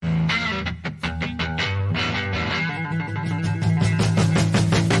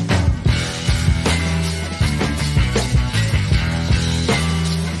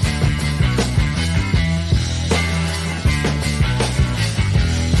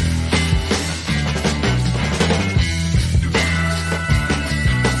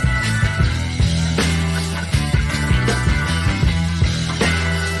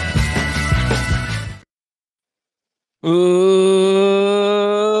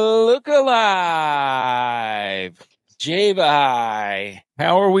Javi,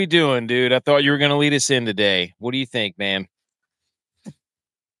 how are we doing, dude? I thought you were going to lead us in today. What do you think, man?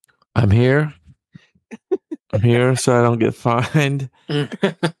 I'm here. I'm here so I don't get fined.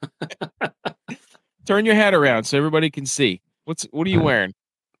 Turn your hat around so everybody can see. What are you wearing?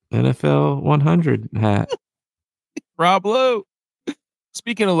 NFL 100 hat. Rob Lowe.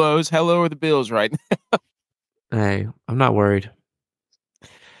 Speaking of lows, how low are the Bills right now? Hey, I'm not worried.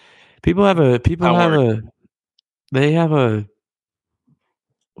 They have a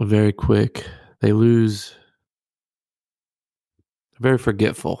very quick. They lose. Very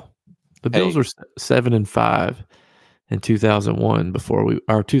forgetful. The Bills were 7-5 in 2021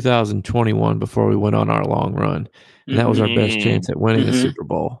 or 2021 before we went on our long run. And that was our best chance at winning the Super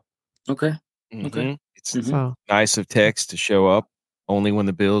Bowl. Okay. It's nice of Tex to show up only when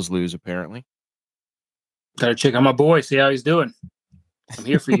the Bills lose, apparently. Got to check on my boy, see how he's doing. I'm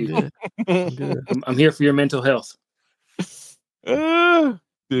here for you. I'm here for your mental health.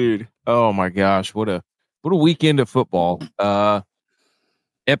 Dude, oh my gosh, what a weekend of football.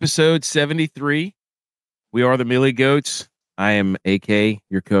 Episode 73. We are the Millie Goats. I am AK,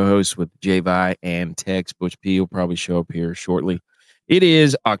 your co-host with Javi and Tex. Butch P will probably show up here shortly. It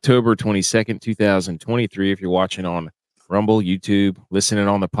is October 22nd, 2023. If you're watching on Rumble, YouTube, listening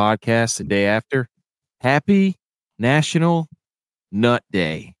on the podcast the day after, happy National Nut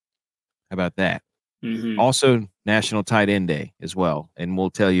Day. How about that? Also, National Tight End Day as well. And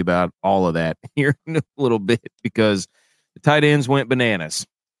we'll tell you about all of that here in a little bit because the tight ends went bananas.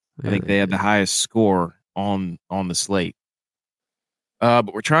 I think they had the highest score on the slate.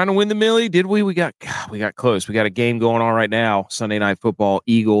 But we're trying to win the Millie. Did we? We got close. We got a game going on right now. Sunday Night Football,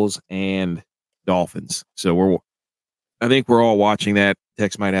 Eagles and Dolphins. So I think we're all watching that.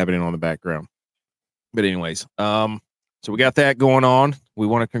 Tex might have it in on the background. But anyways, so we got that going on. We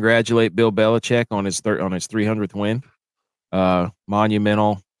want to congratulate Bill Belichick on his 300th win.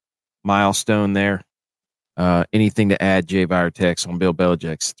 Monumental milestone there. Anything to add, Javi or Tex, on Bill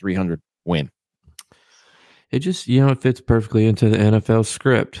Belichick's 300 win? It just, it fits perfectly into the NFL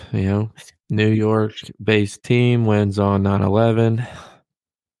script. New York-based team wins on 9/11.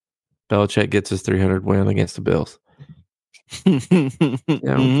 Belichick gets his 300 win against the Bills.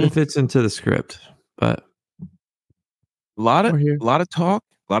 It fits into the script. But a lot of talk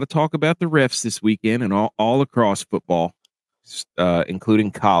about the refs this weekend and all across football,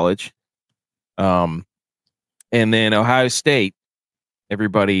 including college. And then Ohio State,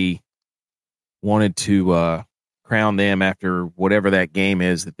 everybody wanted to crown them after whatever that game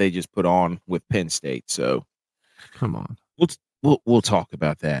is that they just put on with Penn State. So, come on, we'll talk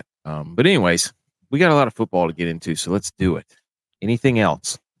about that. But anyways, we got a lot of football to get into, so let's do it. Anything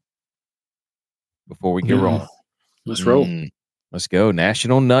else before we get rolling? Let's roll. Let's go.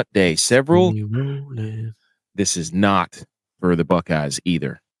 National Nut Day. This is not for the Buckeyes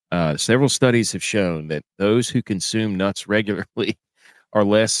either. Several studies have shown that those who consume nuts regularly are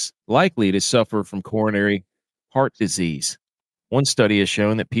less likely to suffer from coronary heart disease. One study has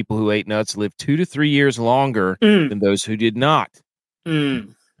shown that people who ate nuts live 2 to 3 years longer than those who did not.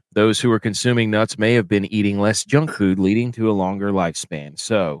 Those who are consuming nuts may have been eating less junk food, leading to a longer lifespan.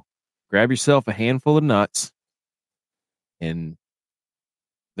 So grab yourself a handful of nuts, and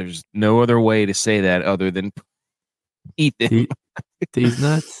there's no other way to say that other than eat them. Eat these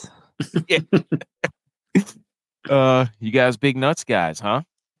nuts. Yeah. You guys big nuts guys, huh?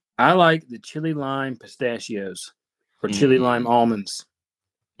 I like the chili lime pistachios or chili lime almonds.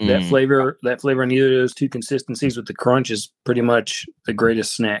 That flavor in either of those two consistencies with the crunch is pretty much the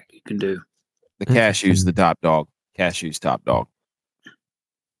greatest snack you can do. The cashew's the top dog. Cashew's top dog.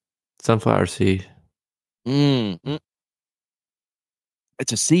 Sunflower seed. It's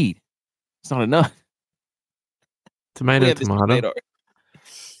a seed. It's not a nut. Tomato.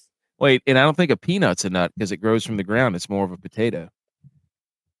 Wait, and I don't think a peanut's a nut because it grows from the ground. It's more of a potato.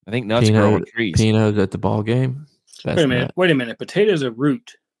 I think nuts grow on trees. Peanuts at the ball game. Wait a minute. Potatoes are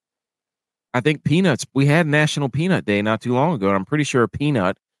root. I think peanuts. We had National Peanut Day not too long ago, and I'm pretty sure a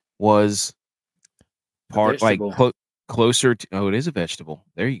peanut was closer to. Oh, it is a vegetable.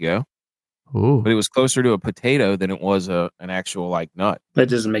 There you go. Ooh. But it was closer to a potato than it was an actual nut. That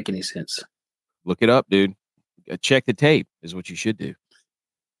doesn't make any sense. Look it up, dude. Check the tape is what you should do.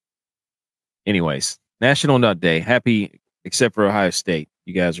 Anyways, National Nut Day. Happy, except for Ohio State.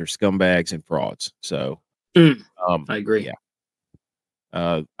 You guys are scumbags and frauds. So, I agree. Yeah.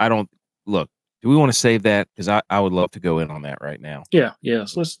 I don't look. Do we want to save that? Because I would love to go in on that right now. Yeah.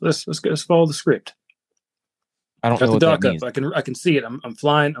 So let's follow the script. I don't know what that means. I can see it. I'm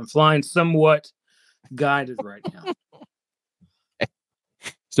flying somewhat guided right now.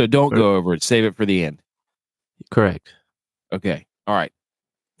 So don't go over it. Save it for the end. Correct. Okay. All right.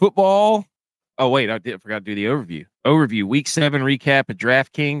 Football. Oh, wait. Forgot to do the overview. Week 7 recap at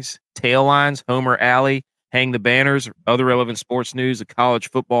DraftKings. Tail lines. Homer Alley. Hang the banners. Other relevant sports news. The college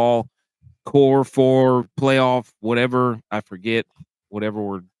football. Core 4 playoff. Whatever. I forget. Whatever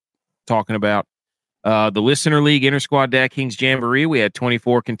we're talking about. The Listener League Intersquad DraftKings Jamboree. We had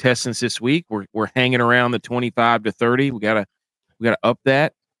 24 contestants this week. We're hanging around the 25 to 30. We gotta up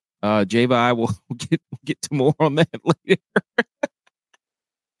that. J-Vi will get to more on that later.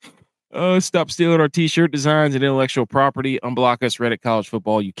 Stop stealing our t-shirt designs and intellectual property. Unblock us, Reddit College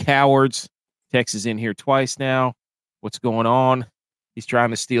Football, you cowards. Tex is in here twice now. What's going on? He's trying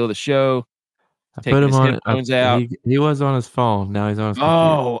to steal the show. I put him on headphones out. He was on his phone. Now he's on his computer.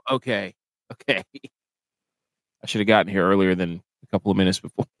 Oh, okay. I should have gotten here earlier than a couple of minutes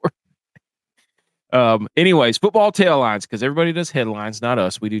before. Anyways, football tail lines, because everybody does headlines, not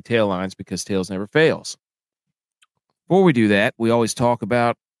us. We do tail lines because tails never fails. Before we do that, we always talk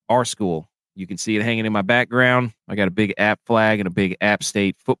about our school. You can see it hanging in my background. I got a big App flag and a big App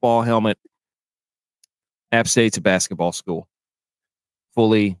State football helmet. App State's a basketball school.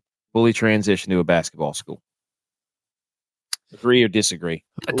 Fully transitioned to a basketball school. Agree or disagree?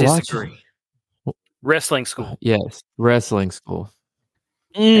 I disagree. Wrestling school. Yes, wrestling school.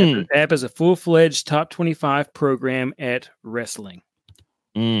 App is a full-fledged top 25 program at wrestling.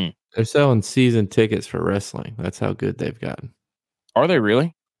 They're selling season tickets for wrestling. That's how good they've gotten. Are they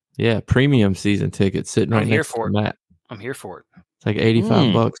really? Yeah, premium season tickets sitting right next to Matt. I'm here for it. It's like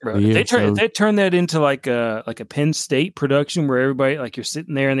 $85 Bro, a year. They turn that into like a Penn State production where everybody, like, you're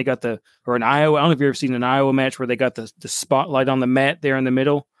sitting there and they got or an Iowa. I don't know if you've ever seen an Iowa match where they got the spotlight on the mat there in the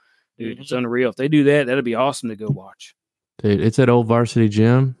middle. Dude, it's unreal. If they do that, that'd be awesome to go watch. Dude, it's at Old Varsity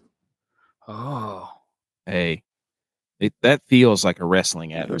Gym. Oh, hey, that feels like a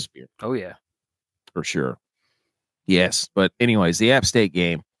wrestling atmosphere. Oh yeah, for sure. Yes, but anyways, the App State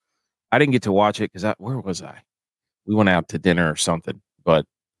game, I didn't get to watch it because where was I? We went out to dinner or something, but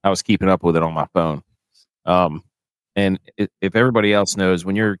I was keeping up with it on my phone. And if everybody else knows,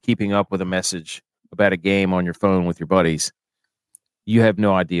 when you're keeping up with a message about a game on your phone with your buddies, you have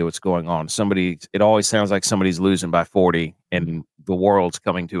no idea what's going on. It always sounds like somebody's losing by 40 and the world's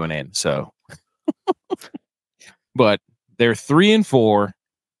coming to an end. So, but they're 3-4,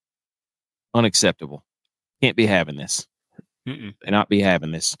 unacceptable. Can't be having this. They not be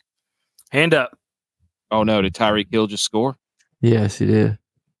having this. Hand up. Oh no, did Tyreek Hill just score? Yes, he did.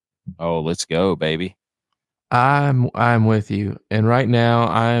 Oh, let's go, baby. I'm with you. And right now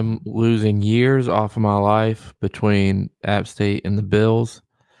I'm losing years off of my life between App State and the Bills.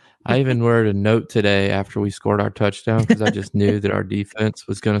 I even wrote a note today after we scored our touchdown because I just knew that our defense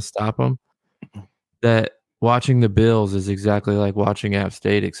was going to stop them. That watching the Bills is exactly like watching App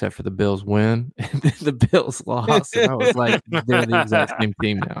State, except for the Bills win and then the Bills lost. And I was like, they're the exact same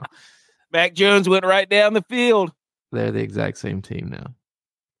team now. Mac Jones went right down the field. They're the exact same team now.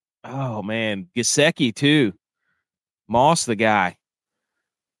 Oh man, Gesicki too. Moss, the guy.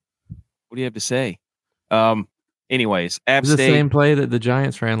 What do you have to say? Anyways, App State. The same play that the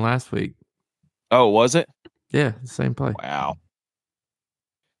Giants ran last week. Oh, was it? Yeah, the same play. Wow.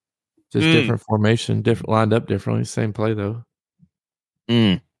 Just different formation, lined up differently. Same play though.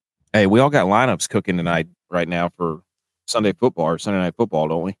 Hey, we all got lineups cooking tonight, right now for Sunday football or Sunday night football,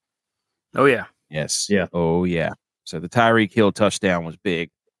 don't we? Oh yeah. Yes. Yeah. Oh yeah. So the Tyreek Hill touchdown was big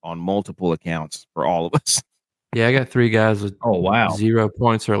on multiple accounts for all of us. Yeah, I got 3 guys with 0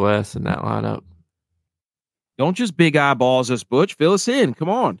 points or less in that lineup. Don't just big eyeballs us, Butch. Fill us in. Come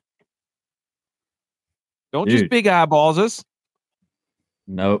on. Don't just big eyeballs us.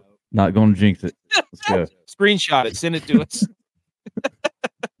 Nope. Not going to jinx it. Let's go. Screenshot it. Send it to us.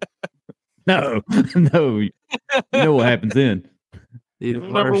 No. You know what happens then.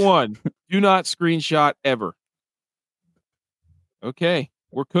 Number 1, do not screenshot ever. Okay.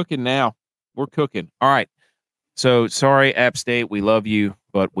 We're cooking now. We're cooking. All right. So sorry, App State. We love you,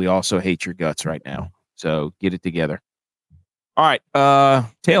 but we also hate your guts right now. So get it together. All right.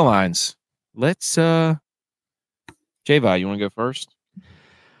 Tail lines. Let's J-Vi, you want to go first?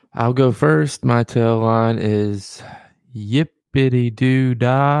 I'll go first. My tail line is yippity doo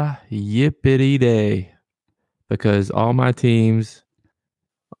dah, yippity day. Because all my teams,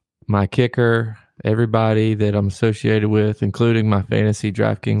 my kicker, everybody that I'm associated with, including my fantasy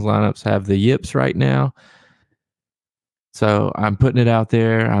DraftKings lineups, have the yips right now. So I'm putting it out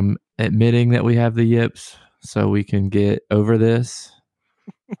there. I'm admitting that we have the yips so we can get over this.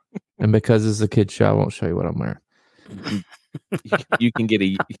 And because it's a kid show, I won't show you what I'm wearing. You can get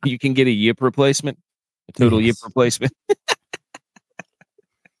a yip replacement, a total yip replacement.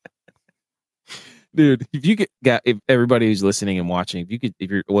 Dude, if everybody who's listening and watching,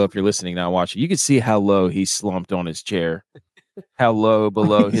 if you're listening not watching, you could see how low he slumped on his chair, how low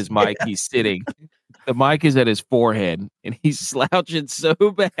below his mic he's sitting. The mic is at his forehead, and he's slouching so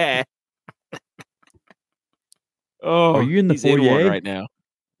bad. Oh, Are you in the he's in one foyer right now?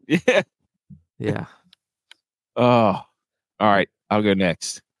 Yeah. Yeah. Oh, all right. I'll go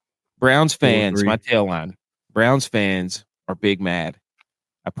next. Browns fans, 4-3. my tail line. Browns fans are big mad.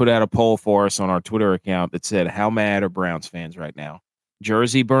 I put out a poll for us on our Twitter account that said, how mad are Browns fans right now?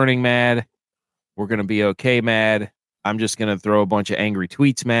 Jersey burning mad. We're going to be okay mad. I'm just going to throw a bunch of angry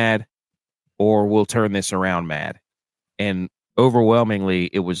tweets mad, or we'll turn this around mad. And overwhelmingly,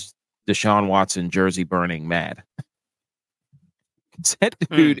 it was Deshaun Watson jersey burning mad. That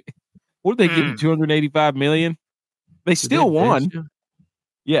dude, what did they give him? $285 million? They still won.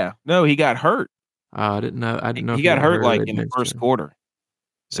 Yeah. No, he got hurt. I didn't know. He got hurt like in the first quarter.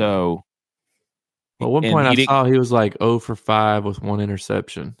 So, at one point I saw he was like 0 for 5 with 1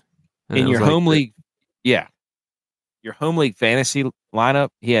 interception. In your home league, yeah, your home league fantasy lineup,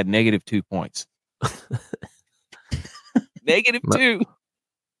 he had -2 points. -2.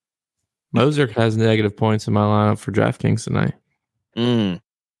 Moser has negative points in my lineup for DraftKings tonight. Dude,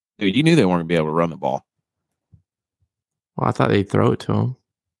 you knew they weren't going to be able to run the ball. Well, I thought they'd throw it to him.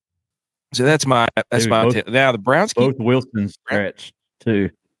 So that's my now the Browns both Wilson stretched 2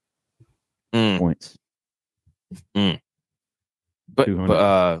 points.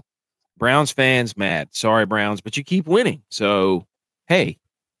 But Browns fans mad. Sorry, Browns, but you keep winning. So hey,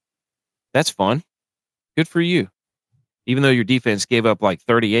 that's fun. Good for you. Even though your defense gave up like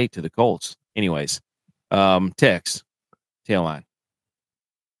 38 to the Colts. Anyways, Tex, tail line.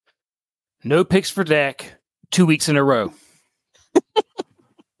 No picks for Dak 2 weeks in a row.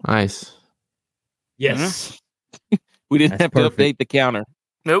 Nice. Yes. We didn't have to update the counter.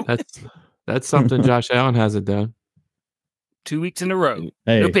 Nope. That's something Josh Allen hasn't done. 2 weeks in a row.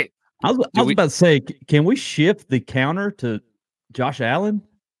 Hey, no pick. I was about to say, can we shift the counter to Josh Allen?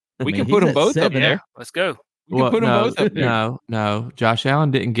 We can put them both up there. Yeah, let's go. We can put them both up there. No. Josh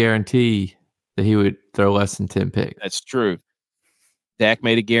Allen didn't guarantee that he would throw less than 10 picks. That's true. Dak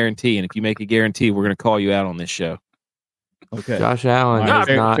made a guarantee, and if you make a guarantee, we're going to call you out on this show. Okay. Josh Allen is not.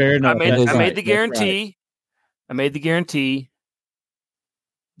 Fair enough. I made the guarantee. Right. I made the guarantee.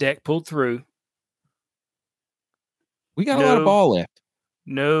 Dak pulled through. We got a lot of ball left.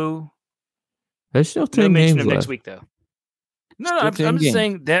 No. There's still 10 games left. Next week, though. No, I'm just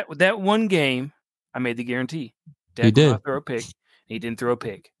saying that one game, I made the guarantee. Dak did not throw a pick. He didn't throw a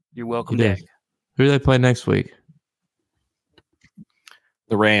pick. You're welcome, Dak. Who do they play next week?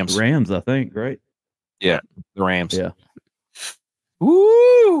 The Rams. I think, right? Yeah, the Rams. Yeah.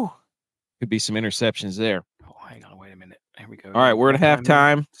 Woo! Could be some interceptions there. Oh, hang on. Wait a minute. Here we go. All right, we're at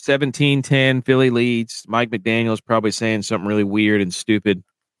halftime. 17-10. Philly leads. Mike McDaniel's probably saying something really weird and stupid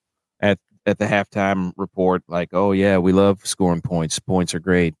at the halftime report, like, "Oh yeah, we love scoring points. Points are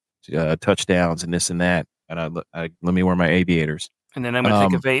great. Touchdowns and this and that." And let me wear my aviators. And then I'm going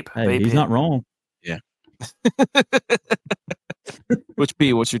to take a vape. Hey, he's not wrong. Yeah.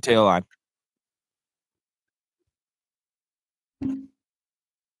 What's your tail line?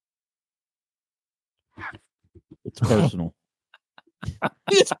 It's personal.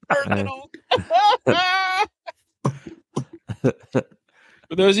 It's personal.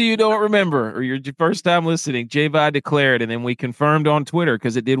 For those of you who don't remember, or you're your first time listening, J-Vi declared, and then we confirmed on Twitter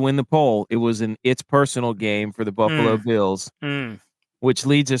because it did win the poll. It was an It's Personal game for the Buffalo Bills, which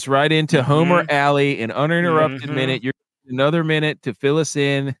leads us right into Homer Alley, an uninterrupted minute. You're another minute to fill us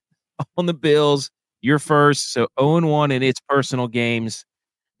in on the Bills. You're first, so 0-1 in It's Personal games.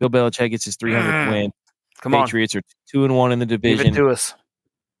 Bill Belichick gets his 300th win. Come on. Patriots are 2-1 in the division. Give it to us.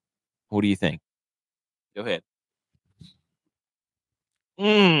 What do you think? Go ahead.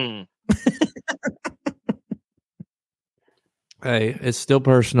 Hey, it's still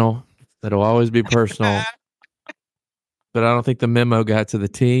personal. It'll always be personal. But I don't think the memo got to the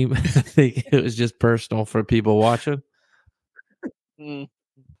team. I think it was just personal for people watching. I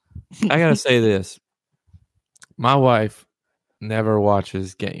got to say this. My wife never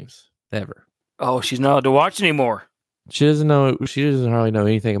watches games, ever. Oh, she's not allowed to watch anymore. She doesn't hardly know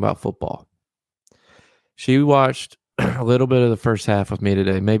anything about football. She watched a little bit of the first half with me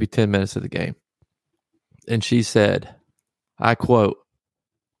today, maybe 10 minutes of the game. And she said, I quote,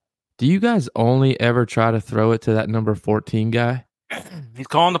 "Do you guys only ever try to throw it to that number 14 guy?" He's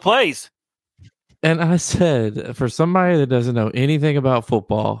calling the plays. And I said, for somebody that doesn't know anything about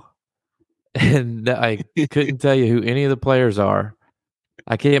football, and I couldn't tell you who any of the players are,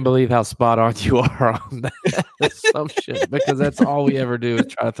 I can't believe how spot on you are on that assumption, because that's all we ever do is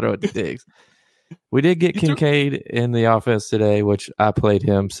try to throw it to Diggs. We did get Kincaid in the offense today, which I played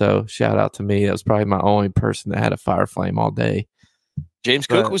him. So shout out to me. That was probably my only person that had a fire flame all day. James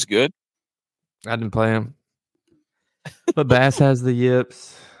Cook was good. I didn't play him. But Bass has the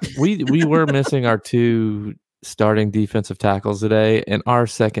yips. We were missing our 2 starting defensive tackles today, and our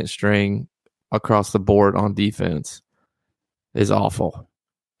second string across the board on defense is awful.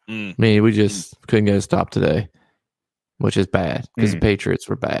 I mean, we just couldn't get a stop today, which is bad because the Patriots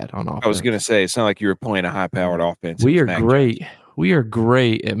were bad on offense. I was going to say, it's not like you were playing a high-powered offense. We are great. We are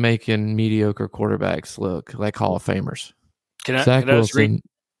great at making mediocre quarterbacks look like Hall of Famers. Can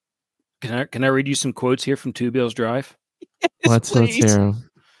I read you some quotes here from Two Bills Drive? Let's hear them.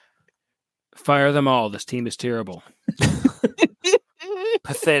 Fire them all. This team is terrible.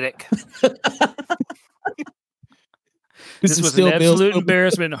 Pathetic. This was an absolute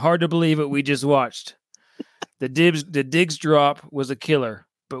embarrassment. Hard to believe what we just watched. The Diggs drop was a killer,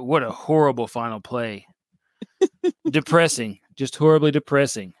 but what a horrible final play. Depressing. Just horribly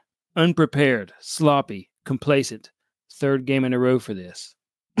depressing. Unprepared. Sloppy. Complacent. 3rd game in a row for this.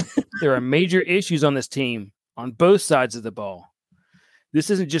 There are major issues on this team on both sides of the ball. This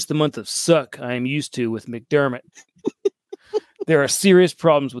isn't just the month of suck I am used to with McDermott. There are serious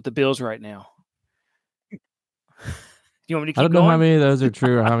problems with the Bills right now. You want me to keep I don't going? know how many of those are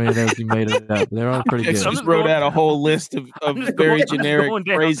true or how many of those you made it up. They're all pretty good. I just wrote out a whole list of very generic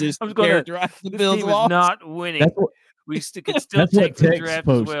phrases to characterize the Bills' team loss. is not winning. We could still take the draft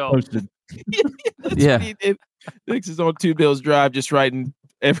as well. Yeah. He did. Tex is on Two Bills Drive, just writing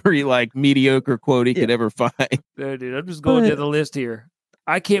every mediocre quote he could ever find. No, dude, I'm just going down the list here.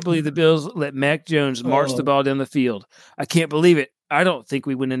 I can't believe the Bills let Mac Jones march the ball down the field. I can't believe it. I don't think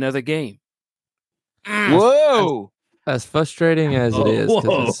we win another game. Whoa. As frustrating as it is,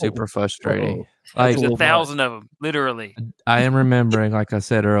 because it's super frustrating. There's 1,000 of them, literally. I am remembering, like I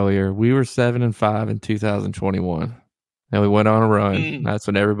said earlier, we were 7-5 in 2021, and we went on a run. That's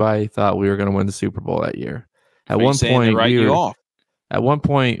when everybody thought we were going to win the Super Bowl that year. At one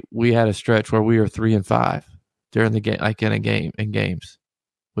point, we had a stretch where we were 3-5 during the game, in games.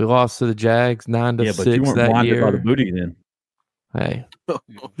 We lost to the Jags 9-6 but you weren't that blinded year. by the booty then. Hey,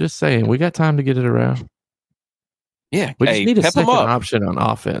 just saying, we got time to get it around. Yeah, we just need a second option on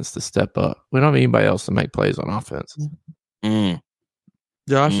offense to step up. We don't have anybody else to make plays on offense.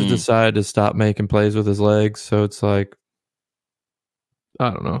 Josh has decided to stop making plays with his legs, so it's like,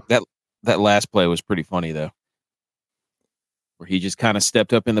 I don't know. That last play was pretty funny though, where he just kind of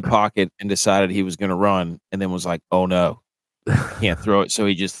stepped up in the pocket and decided he was going to run, and then was like, "Oh no, can't throw it," so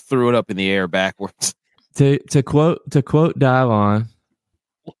he just threw it up in the air backwards. To quote Dylon,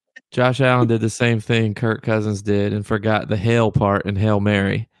 Josh Allen did the same thing Kirk Cousins did and forgot the hail part in Hail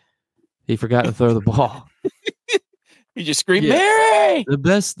Mary. He forgot to throw the ball. He just screamed, "Mary!" The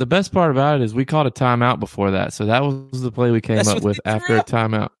best part about it is we called a timeout before that, so that was the play we came up with after a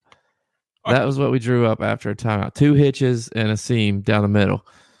timeout. That was what we drew up after a timeout. 2 hitches and a seam down the middle,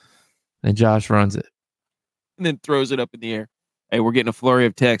 and Josh runs it and then throws it up in the air. Hey, we're getting a flurry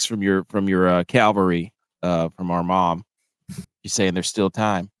of texts from your cavalry, from our mom. She's saying there's still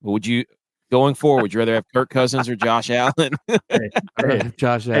time. But would you, going forward, would you rather have Kirk Cousins or Josh Allen?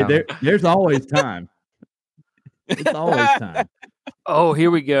 Josh Allen. There's always time. It's always time. Oh,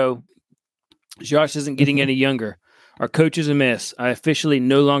 here we go. Josh isn't getting any younger. Our coach is a mess. I officially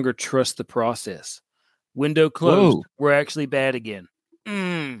no longer trust the process. Window closed. Whoa. We're actually bad again.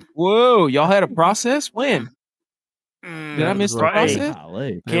 Whoa, y'all had a process? When? Did I miss the process?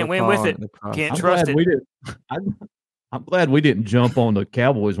 Can't win with it. Can't trust it. I'm glad we didn't jump on the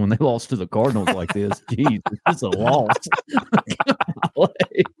Cowboys when they lost to the Cardinals like this. Jeez, it's a loss.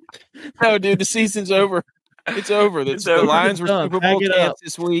 No, dude, the season's over. It's over. The Lions were Super Bowl champs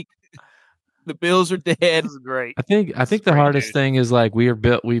this week. The Bills are dead. This is great. I think the hardest thing is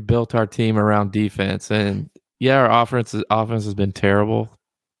we built our team around defense, and our offense has been terrible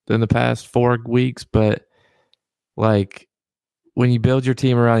in the past 4 weeks, but when you build your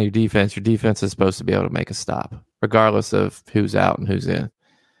team around your defense is supposed to be able to make a stop, regardless of who's out and who's in.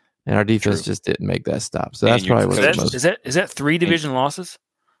 And our defense just didn't make that stop. So that's probably what is that 3 division losses?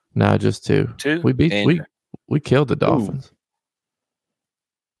 No, just 2. 2? We killed the Dolphins. Ooh.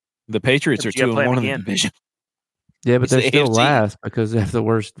 The Patriots are 2-1 in the division. Yeah, but they're still last because they have the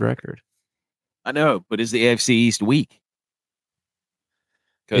worst record. I know, but is the AFC East weak?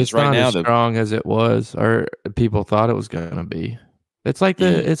 It's right not now as strong as it was, or people thought it was going to be. It's like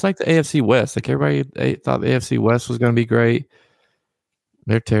the AFC West. Like everybody thought the AFC West was going to be great.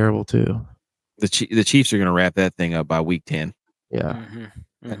 They're terrible too. The Chiefs are going to wrap that thing up by week 10. Yeah,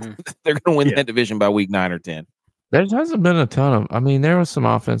 they're going to win that division by week 9 or 10. There hasn't been a ton of. I mean, there was some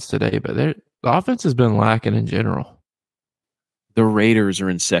offense today, but The offense has been lacking in general. The Raiders are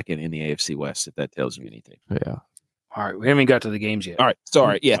in second in the AFC West, if that tells you anything. Yeah. All right, we haven't got to the games yet. All right.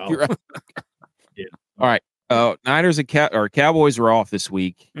 Sorry. Yeah, Wow. you're right. Yeah. All right. Niners and Cowboys are off this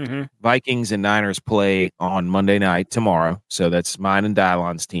week. Mm-hmm. Vikings and Niners play on Monday night tomorrow. So that's mine and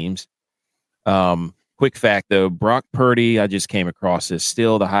Dylon's teams. Quick fact, though, Brock Purdy, I just came across this,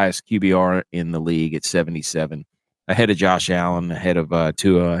 still the highest QBR in the league at 77. Ahead of Josh Allen, ahead of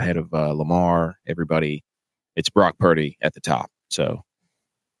Tua, ahead of Lamar, everybody. It's Brock Purdy at the top. So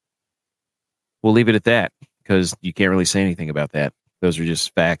we'll leave it at that because you can't really say anything about that. Those are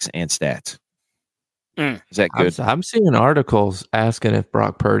just facts and stats. Is that good? I'm seeing articles asking if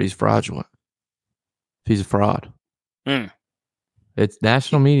Brock Purdy's fraudulent. If he's a fraud. It's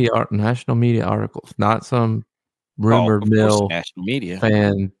national media articles, not some rumor mill national media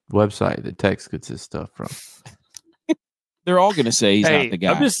fan website that Tex gets his stuff from. They're all going to say he's not the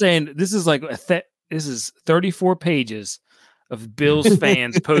guy. I'm just saying this is like this is 34 pages of Bills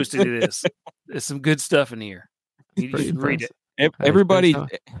fans posted to this. There's some good stuff in here. You should read it. Everybody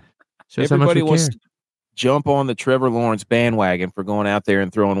Everybody wants to jump on the Trevor Lawrence bandwagon for going out there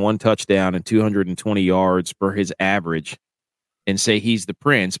and throwing one touchdown and 220 yards for his average and say he's the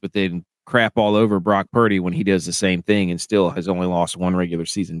prince, but then crap all over Brock Purdy when he does the same thing and still has only lost one regular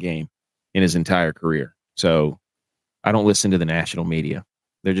season game in his entire career. So I don't listen to the national media.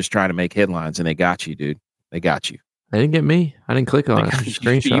 They're just trying to make headlines, and they got you, dude. They got you. They didn't get me. I didn't click on it.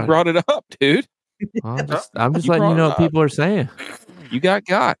 Screenshot. You brought it up, dude. I'm just letting you know what people are saying. You got.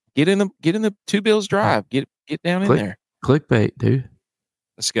 Get in the Two Bills drive. Get down in there. Clickbait, dude.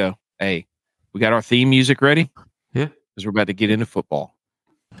 Let's go. Hey, we got our theme music ready? Yeah. Because we're about to get into football.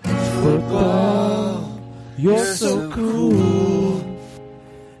 Football, you're so cool.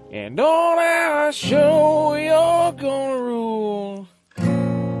 And on our show, you're gonna rule.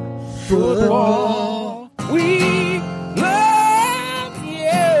 Football, we love you.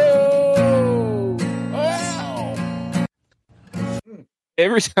 Wow.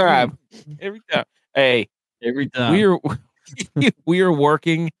 Every time. Hey, every time. We are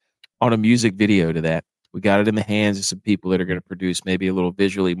working on a music video to that. We got it in the hands of some people that are going to produce maybe a little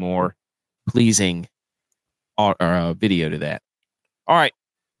visually more pleasing video to that. All right.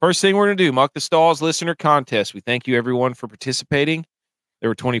 First thing we're going to do, Muck the Stalls listener contest. We thank you, everyone, for participating. There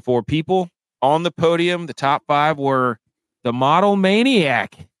were 24 people on the podium. The top 5 were the Model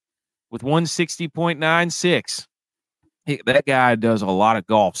Maniac with 160.96. That guy does a lot of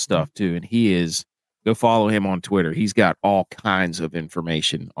golf stuff, too, and go follow him on Twitter. He's got all kinds of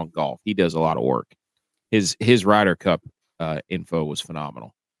information on golf. He does a lot of work. His Ryder Cup info was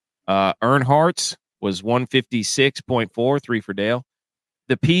phenomenal. Earnhardt's was 156.4, 3 for Dale.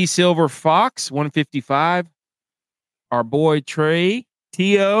 The P Silver Fox, 155. Our boy Trey,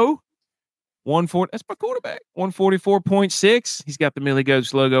 T.O., 140. That's my quarterback, 144.6. He's got the Millie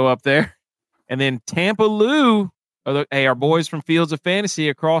Goats logo up there. And then Tampa Lou, our boys from Fields of Fantasy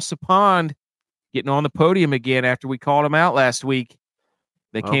across the pond, getting on the podium again after we called them out last week.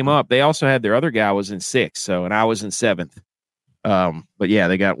 They came up. They also had their other guy was in 6th, and I was in 7th. But yeah,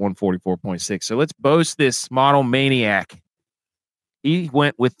 they got 144.6. So let's boast this Model Maniac. He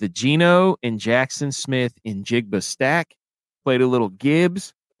went with the Geno and Jackson Smith in Jigba stack, played a little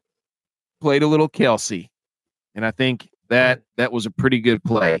Gibbs, played a little Kelsey. And I think that was a pretty good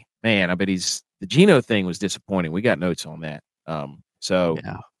play. Man, I bet the Geno thing was disappointing. We got notes on that. So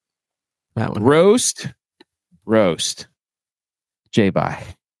yeah. That one. Roast. J-Bye.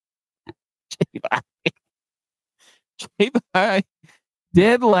 J-Bye.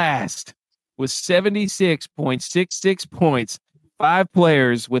 Dead last with 76.66 points. 5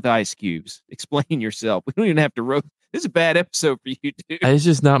 players with ice cubes. Explain yourself. We don't even have to roast. This is a bad episode for you, dude. It's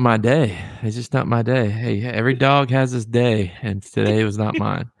just not my day. Hey, every dog has his day, and today was not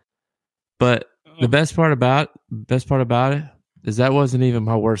mine. But the best part about it is that wasn't even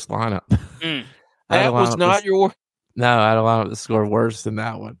my worst lineup. That was not your. No, I had a lineup to score worse than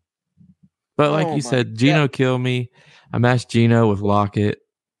that one. But like you said, Geno killed me. I matched Geno with Lockett.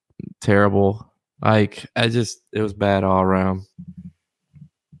 Terrible. Like it was bad all around.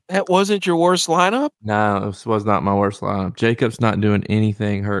 That wasn't your worst lineup? No, this was not my worst lineup. Jacobs not doing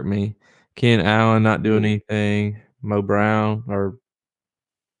anything hurt me. Ken Allen not doing anything. Mo Brown or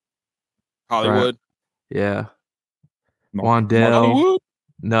Hollywood. Yeah. Wandell,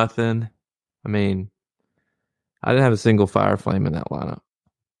 nothing. I mean, I didn't have a single fire flame in that lineup.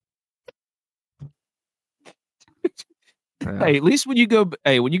 Yeah. Hey, at least when you go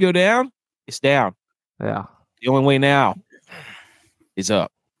down, it's down. Yeah. The only way now is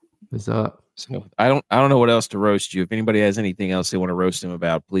up. It's up. So I don't know what else to roast you. If anybody has anything else they want to roast him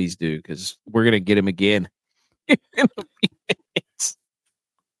about, please do, because we're gonna get him again.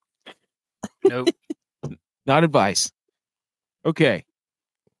 Nope. Not advice. Okay.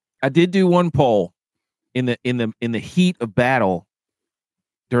 I did do one poll in the heat of battle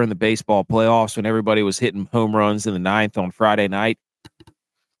during the baseball playoffs when everybody was hitting home runs in the ninth on Friday night.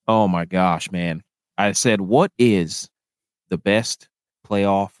 Oh my gosh, man. I said, what is the best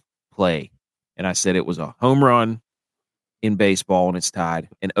playoff play? And I said it was a home run in baseball and it's tied,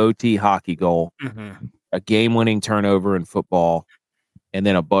 an OT hockey goal, a game-winning turnover in football, and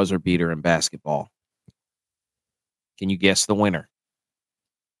then a buzzer beater in basketball. Can you guess the winner?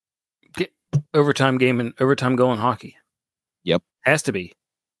 Overtime game and overtime goal in hockey. Yep. Has to be.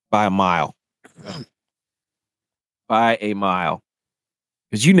 By a mile. By a mile.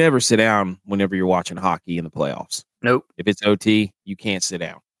 Because you never sit down whenever you're watching hockey in the playoffs. Nope. If it's OT, you can't sit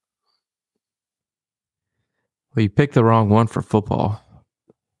down. Well, you picked the wrong one for football.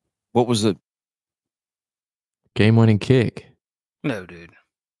 What was the game-winning kick? No, dude.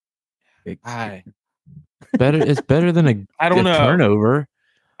 It's better than a I don't know. turnover.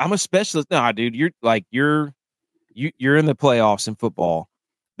 I'm a specialist. Nah, dude, you're in the playoffs in football.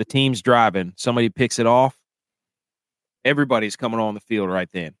 The team's driving. Somebody picks it off. Everybody's coming on the field right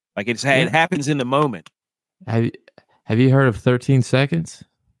then. Like it happens in the moment. Have you heard of 13 seconds?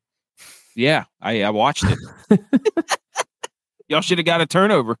 Yeah, I watched it. Y'all should have got a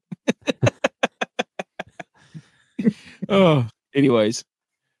turnover. Oh, anyways.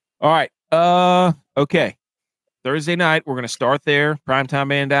 All right. Okay. Thursday night, we're going to start there. Primetime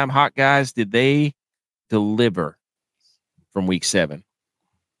Man Dime Hot Guys. Did they deliver from week 7?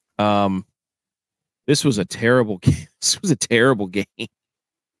 This was a terrible game. This was a terrible game.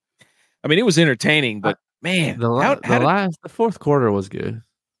 I mean, it was entertaining, but man, the fourth quarter was good.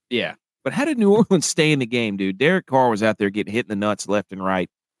 Yeah. But how did New Orleans stay in the game, dude? Derek Carr was out there getting hit in the nuts left and right.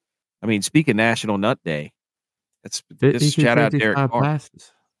 I mean, speaking National Nut Day, let's shout out Derek Carr.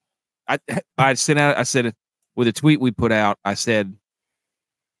 Passes. I said with a tweet we put out, I said,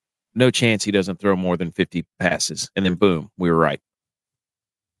 no chance he doesn't throw more than 50 passes. And then boom, we were right.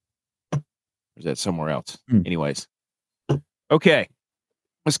 Or is that somewhere else? Anyways. Okay.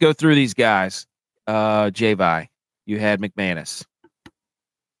 Let's go through these guys. J-Vi, you had McManus.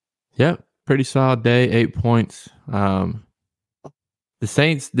 Yep. Pretty solid day, 8 points. The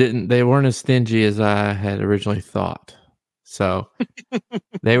Saints they weren't as stingy as I had originally thought. So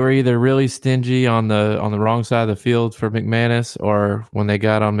they were either really stingy on the wrong side of the field for McManus, or when they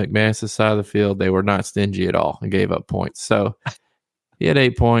got on McManus' side of the field, they were not stingy at all and gave up points. So he had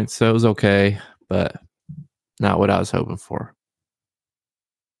 8 points, so it was okay, but not what I was hoping for.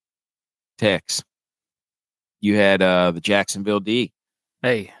 Tex, you had the Jacksonville D.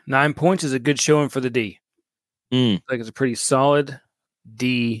 Hey, 9 points is a good showing for the D. Like it's a pretty solid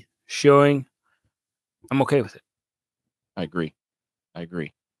D showing. I'm okay with it. I agree.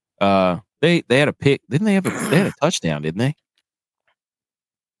 They had a pick. Didn't they have they had a touchdown, didn't they?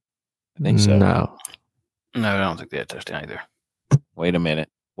 I think so. No, I don't think they had a touchdown either. Wait a minute.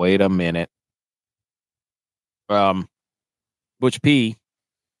 Butch P.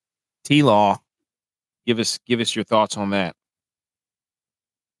 T-Law. Give us your thoughts on that.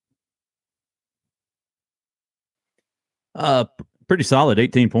 Pretty solid,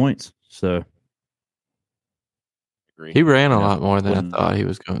 18 points. So he ran a lot more than I thought he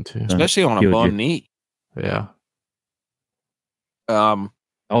was going to, especially on a bum knee. Yeah.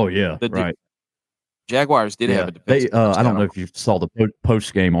 Oh yeah, right. Jaguars did have a defensive touchdown. I don't know if you saw the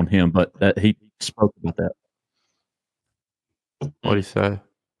post game on him, but he spoke about that. What'd he say?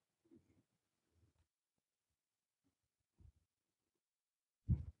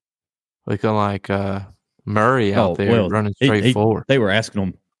 Looking like Murray out there running straight forward. They were asking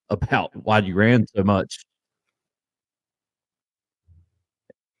him about why you ran so much.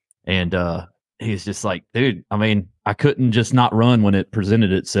 And he's just like, dude, I mean, I couldn't just not run when it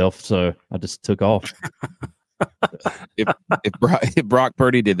presented itself, so I just took off. If Brock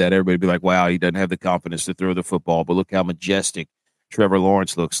Purdy did that, everybody'd be like, wow, he doesn't have the confidence to throw the football, but look how majestic Trevor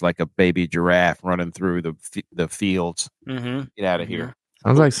Lawrence looks, like a baby giraffe running through the fields. Mm-hmm. Get out of here.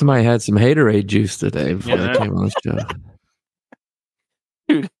 Sounds like somebody had some haterade juice today before they came on the show.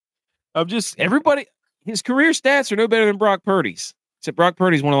 Dude, everybody, his career stats are no better than Brock Purdy's. Except Brock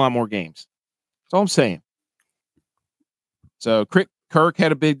Purdy's won a lot more games. That's all I'm saying. So Kirk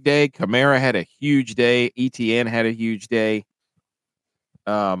had a big day. Kamara had a huge day. ETN had a huge day.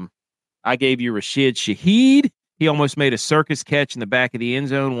 I gave you Rashid Shaheed. He almost made a circus catch in the back of the end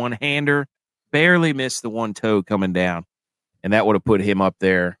zone, one-hander. Barely missed the one toe coming down. And that would have put him up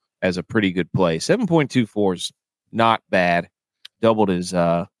there as a pretty good play. 7.24 is not bad. Doubled his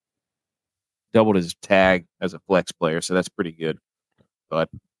tag as a flex player, so that's pretty good. But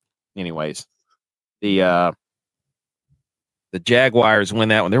anyways, the Jaguars win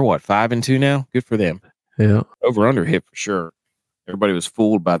that one. They're what, 5-2 now? Good for them. Yeah. Over under hit for sure. Everybody was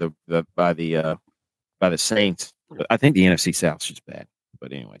fooled by the Saints. I think the NFC South's just bad.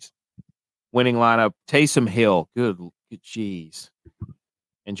 But anyways, winning lineup: Taysom Hill. Good jeez.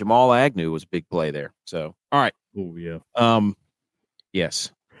 And Jamal Agnew was a big play there. So all right. Oh yeah.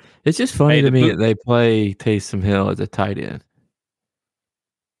 Yes. It's just funny to me that they play Taysom Hill as a tight end.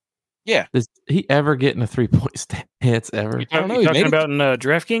 Yeah. Does he ever get in a 3-point stance ever? You talking about in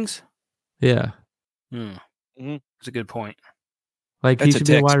DraftKings? Yeah. That's a good point. Like he should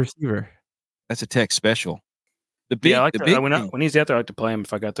be a wide receiver. That's a tech special. The big, when he's out there, I like to play him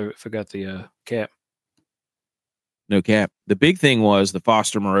if I got the cap. No cap. The big thing was the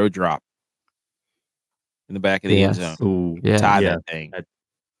Foster Moreau drop in the back of the end zone. Ooh, tie that thing.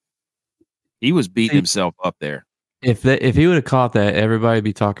 He was beating himself up there. If he would have caught that, everybody would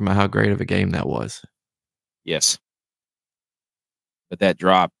be talking about how great of a game that was. Yes. But that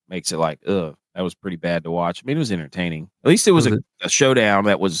drop makes it like, ugh, that was pretty bad to watch. I mean, it was entertaining. At least it was a showdown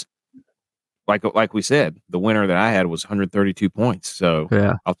that was, like we said, the winner that I had was 132 points. So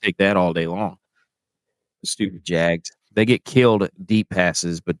I'll take that all day long. The stupid Jags. They get killed at deep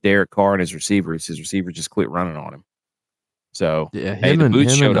passes, but Derek Carr and his receiver just quit running on him. So him and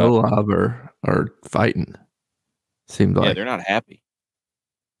Olave are fighting. Seemed like they're not happy.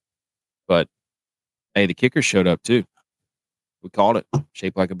 But hey, the kicker showed up too. We called it.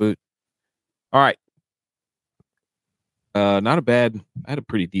 Shaped like a boot. All right. Not a bad. I had a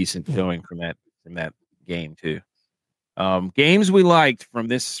pretty decent showing from that game too. Games we liked from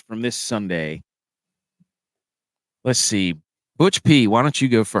this Sunday. Let's see. Butch P, why don't you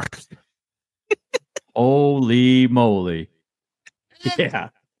go first? Holy moly. Yeah.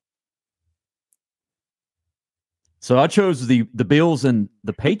 So I chose the Bills and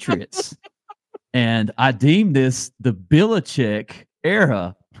the Patriots, and I deemed this the Belichick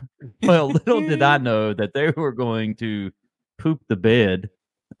era. Well, little did I know that they were going to poop the bed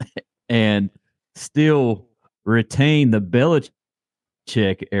and still retain the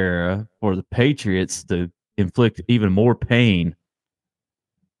Belichick era for the Patriots to inflict even more pain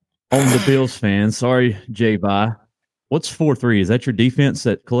on the Bills fans. Sorry, J-Vi. What's 4-3? Is that your defense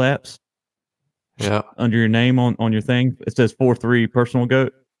that collapsed? Yeah. Under your name on your thing? It says 4-3 personal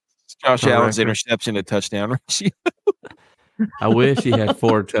GOAT. It's Josh Allen's interception to touchdown ratio. I wish he had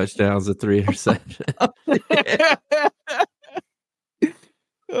 4 touchdowns and 3 interceptions.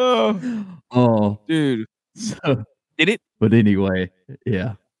 Oh, dude. So, did it? But anyway,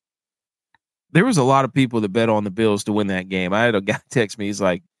 yeah. There was a lot of people that bet on the Bills to win that game. I had a guy text me. He's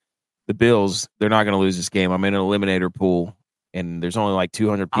like, the Bills, they're not going to lose this game. I'm in an eliminator pool, and there's only like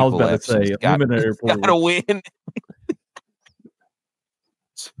 200 people left. I was about to say, eliminator pool. Got to win.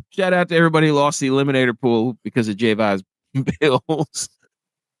 Shout out to everybody who lost the eliminator pool because of J-Vi's Bills.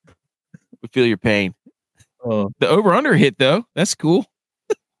 We feel your pain. The over-under hit, though. That's cool.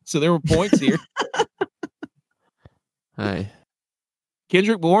 So there were points here. Hey.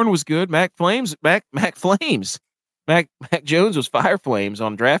 Kendrick Bourne was good. Mac Jones was Fire Flames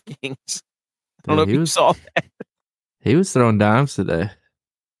on DraftKings. I don't know if you saw that. He was throwing dimes today.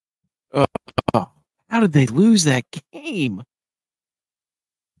 How did they lose that game?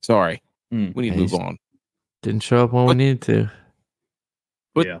 Sorry. We need to move on. Didn't show up when we needed to.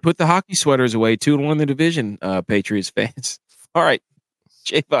 Put the hockey sweaters away. 2-1 in the division, Patriots fans. All right.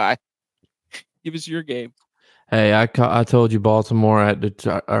 J-Fi, give us your game. Hey, I told you Baltimore at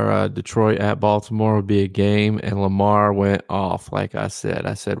Detroit at Baltimore would be a game, and Lamar went off. Like I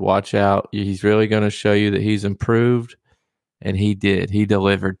said, watch out. He's really going to show you that he's improved, and he did. He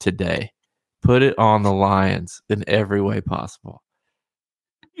delivered today. Put it on the Lions in every way possible.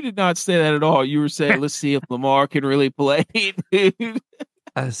 You did not say that at all. You were saying, let's see if Lamar can really play, dude.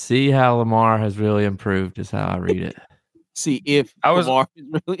 I see how Lamar has really improved is how I read it. See if Lamar is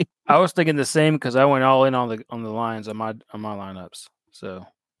really. I was thinking the same because I went all in on the Lions on my lineups. So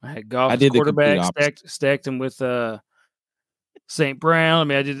I had Goff as quarterback, stacked him with St. Brown. I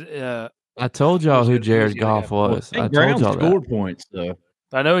mean, I did. I told y'all who Jared Goff was. I told y'all scored points though.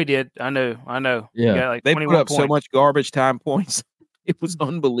 I know he did. I know. Yeah, he got like they put up so much garbage time points. It was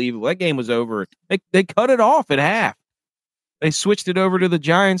unbelievable. That game was over. They cut it off at half. They switched it over to the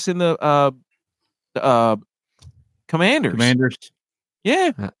Giants and the Commanders.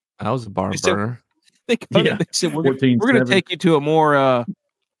 Yeah. That was a barn burner. They said we're going to take you to a more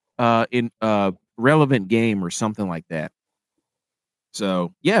relevant game or something like that.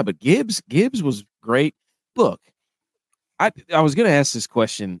 So yeah, but Gibbs was great. Look, I was going to ask this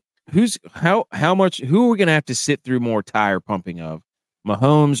question: who are we going to have to sit through more tire pumping of,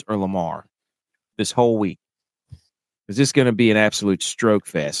 Mahomes or Lamar, this whole week? Is this going to be an absolute stroke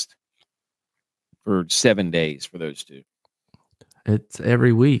fest for 7 days for those two? It's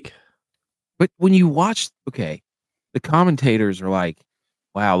every week. But when you watch, the commentators are like,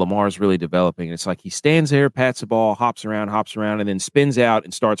 wow, Lamar's really developing. It's like he stands there, pats the ball, hops around, and then spins out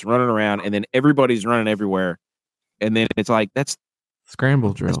and starts running around, and then everybody's running everywhere. And then it's like, that's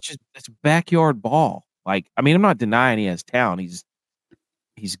scramble drill. That's backyard ball. Like, I mean, I'm not denying he has talent.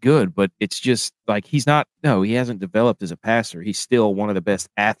 He's good, but it's just like he hasn't developed as a passer. He's still one of the best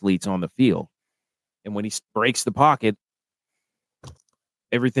athletes on the field. And when he breaks the pocket,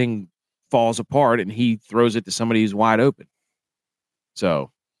 everything falls apart and he throws it to somebody who's wide open.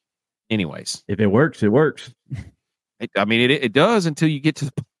 So, anyways. If it works, it works. It does until you get to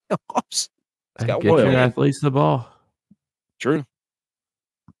the playoffs. It's got get your athletes the ball. True.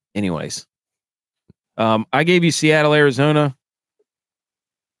 Anyways. I gave you Seattle, Arizona.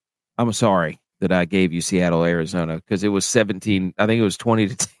 I'm sorry that I gave you Seattle, Arizona, because it was 17. I think it was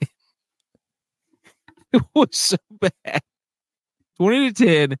 20-10. It was so bad.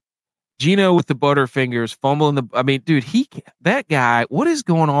 20-10. Gino with the butterfingers, fumbling dude, that guy, what is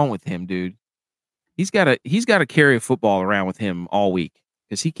going on with him, dude? He's got to carry a football around with him all week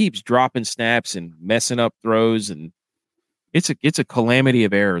because he keeps dropping snaps and messing up throws, and it's a calamity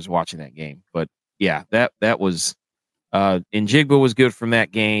of errors watching that game. But yeah, that was Njigba was good from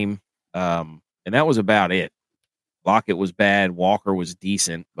that game. And that was about it. Lockett was bad. Walker was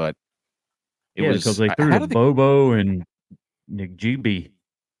decent, but it was because they threw to Bobo and Njigba.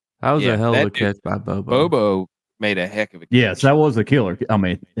 That was a hell of a catch by Bobo. Bobo made a heck of a catch. Yes, that was a killer. I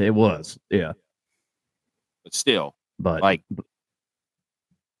mean, it was. Yeah. But still, like,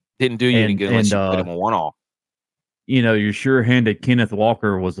 didn't do you any good unless you put him on one off. Your sure-handed Kenneth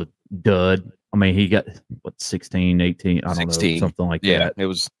Walker was a dud. I mean, he got, 16, 18, I don't know, something like that. Yeah, it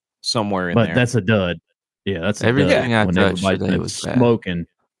was somewhere in there. But that's a dud. Yeah, that's everything a dud. I touched today was smoking.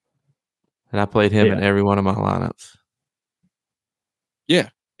 And I played him in every one of my lineups. Yeah,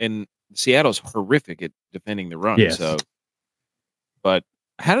 and Seattle's horrific at defending the run. Yes. So, but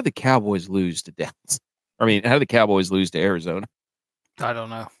how did the Cowboys lose to Dallas? How did the Cowboys lose to Arizona? I don't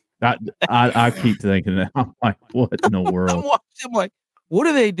know. I keep thinking that. I'm like, what in the world? I'm watching, I'm like, what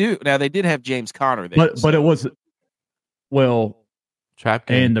do they do? Now, they did have James Conner there. But it was, trap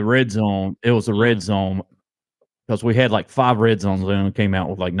game. In the red zone, it was a red zone because we had like 5 red zones and came out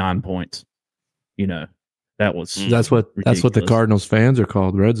with like 9 points. That's what the Cardinals fans are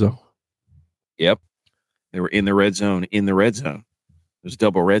called, red zone. Yep. They were in the red zone, It was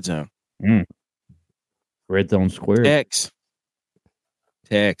double red zone. Red zone square.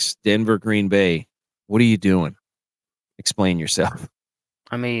 Tex, Denver, Green Bay. What are you doing? Explain yourself.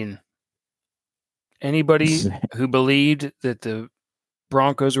 I mean, anybody who believed that the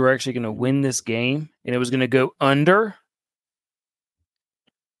Broncos were actually going to win this game and it was going to go under.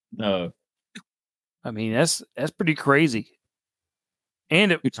 No. I mean, that's pretty crazy.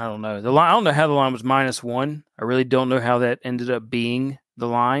 And I don't know. The line, I don't know how the line was -1. I really don't know how that ended up being the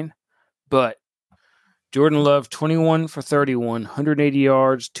line. But Jordan Love, 21 for 31, 180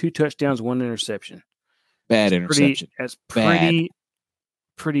 yards, 2 touchdowns, 1 interception. Bad interception. That's pretty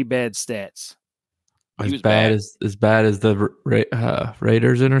bad stats. As bad as the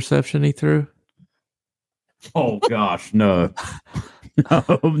Raiders interception he threw. Oh gosh, no.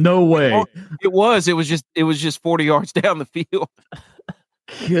 No way. Oh, it was just 40 yards down the field.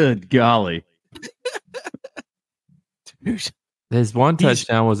 Good golly. Dude, his one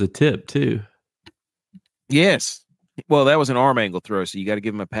touchdown was a tip too. Yes. Well, that was an arm angle throw, so you got to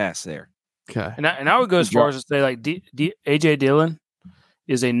give him a pass there. Okay. And I would go as far as to say like AJ Dillon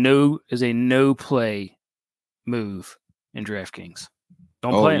is a no play move in DraftKings.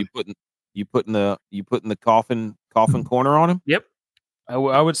 Don't play him. You putting the coffin corner on him? Yep.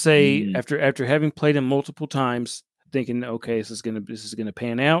 I would say after having played him multiple times, thinking, okay, this is gonna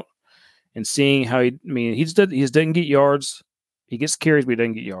pan out, and seeing how he doesn't get yards. He gets carries, but he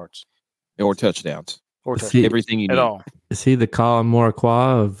doesn't get yards or touchdowns or everything you need at all. Is he the Colin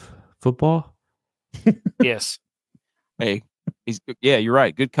Moraqua of football? Yes. Hey, you're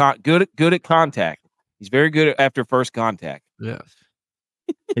right. Good at contact. He's very good after first contact. Yes.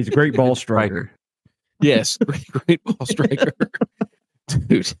 He's a great ball striker. Yes, great ball striker.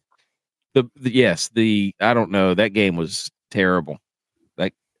 Dude. I don't know. That game was terrible.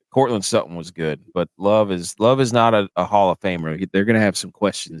 Like Cortland Sutton was good, but Love is not a Hall of Famer. They're going to have some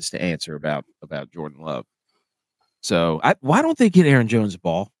questions to answer about Jordan Love. So why don't they get Aaron Jones the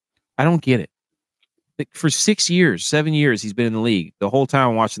ball? I don't get it. For 6 years, 7 years, he's been in the league. The whole time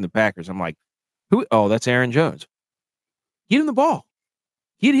I'm watching the Packers, I'm like, who? Oh, that's Aaron Jones. Get him the ball.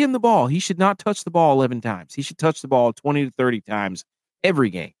 Get him the ball. He should not touch the ball 11 times. He should touch the ball 20 to 30 times every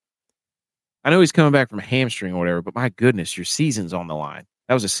game. I know he's coming back from a hamstring or whatever, but my goodness, your season's on the line.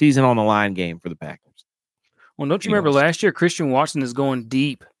 That was a season on the line game for the Packers. Well, don't you remember last year, Christian Watson is going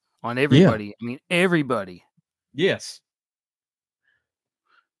deep on everybody. Yeah. I mean, everybody. Yes.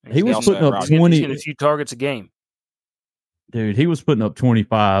 He was putting up 20 a few targets a game. Dude, he was putting up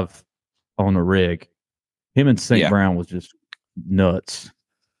 25 on the rig. Him and St. Brown was just nuts.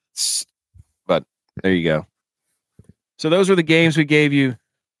 But there you go. So those were the games we gave you.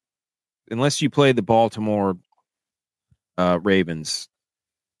 Unless you played the Baltimore Ravens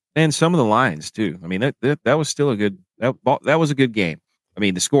and some of the Lions too. I mean, that was still a good that was a good game. I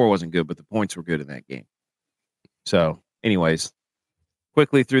mean, the score wasn't good, but the points were good in that game. So, anyways,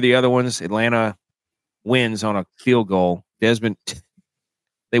 quickly through the other ones. Atlanta wins on a field goal. Desmond,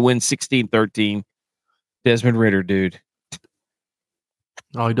 they win 16-13. Desmond Ridder, dude.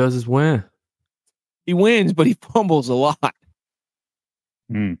 All he does is win. He wins, but he fumbles a lot.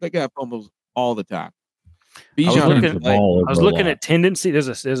 That guy fumbles all the time. I was looking at tendency. There's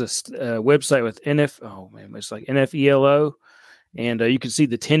a website with it's like NFELO, and you can see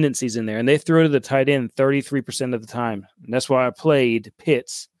the tendencies in there. And they throw to the tight end 33% of the time. And that's why I played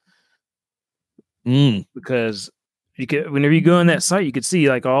Pitts. Because whenever you go on that site, you could see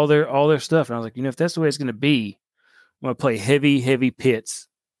like all their stuff. And I was like, if that's the way it's going to be, I'm going to play heavy Pitts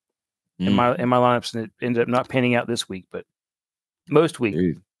in my lineups, and it ended up not panning out this week, but most weeks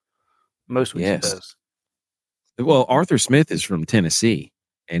it does. Well, Arthur Smith is from Tennessee,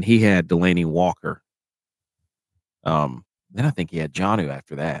 and he had Delaney Walker. Then I think he had Jonnu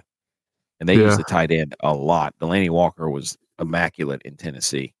after that, and they used the tight end a lot. Delaney Walker was immaculate in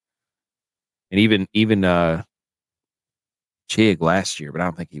Tennessee, and even Chig last year, but I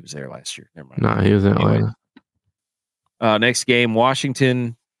don't think he was there last year. Never mind. No, he was in Atlanta. Next game,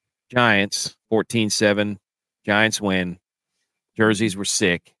 Washington Giants 14-7. Giants win. Jerseys were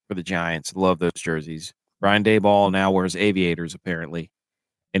sick for the Giants. Love those jerseys. Brian Daboll now wears aviators, apparently.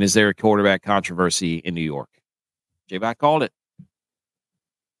 And is there a quarterback controversy in New York? J-Bot called it.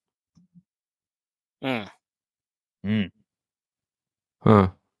 Huh.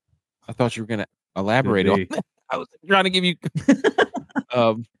 I thought you were going to elaborate on that. I was trying to give you...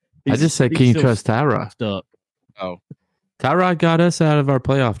 I just said, can you trust Tyrod? Oh. Tyrod got us out of our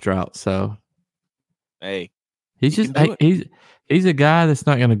playoff drought, so... Hey. He's a guy that's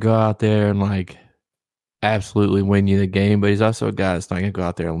not going to go out there and like absolutely win you the game, but he's also a guy that's not going to go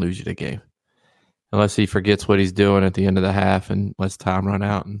out there and lose you the game unless he forgets what he's doing at the end of the half and lets time run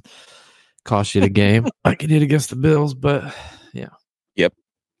out and cost you the game like he did against the Bills. But yeah, yep.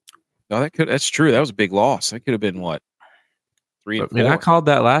 No, that's true. That was a big loss. That could have been what 3 and 4. I mean, I called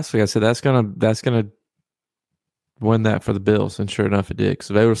that last week. I said that's gonna win that for the Bills, and sure enough, it did.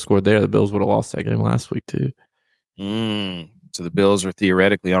 Because if they would have scored there, the Bills would have lost that game last week too. So the Bills are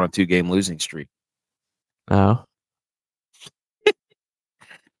theoretically on a 2-game losing streak. Oh.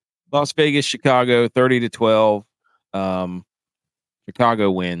 Las Vegas, Chicago, 30-12.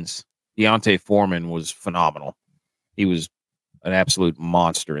 Chicago wins. Deontay Foreman was phenomenal. He was an absolute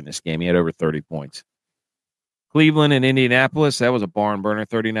monster in this game. He had over 30 points. Cleveland and Indianapolis, that was a barn burner,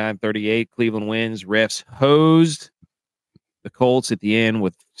 39-38. Cleveland wins. Refs hosed the Colts at the end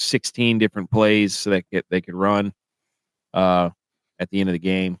with 16 different plays so that they could run at the end of the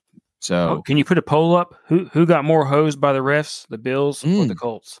game. So, can you put a poll up? Who got more hosed by the refs, the Bills or the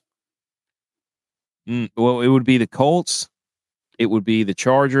Colts? Well, it would be the Colts. It would be the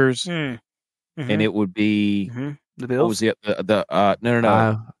Chargers, and it would be the Bills. What was the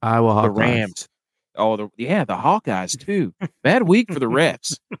no, Iowa Hawkeyes. The Rams. Oh, the Hawkeyes too. Bad week for the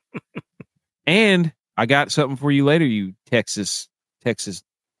refs. And I got something for you later, you Texas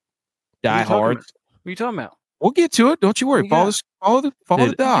diehards. What are you talking about? We'll get to it. Don't you worry. Follow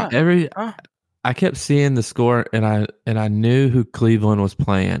the doc. I kept seeing the score, and I knew who Cleveland was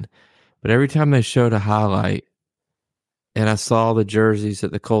playing, but every time they showed a highlight, and I saw the jerseys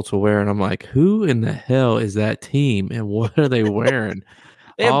that the Colts were wearing, I'm like, who in the hell is that team, and what are they wearing?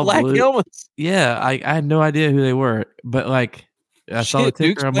 They have black helmets. Yeah, I had no idea who they were, but like I saw the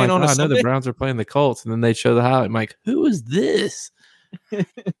ticker, I'm like, I know the Browns are playing the Colts, and then they show the highlight. I'm like, who is this?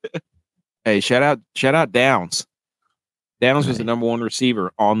 Hey, shout out Downs. Downs was the number 1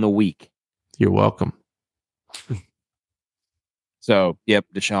 receiver on the week. You're welcome. So, yep,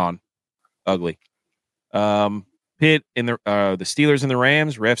 Deshaun. Ugly. Pitt and the Steelers and the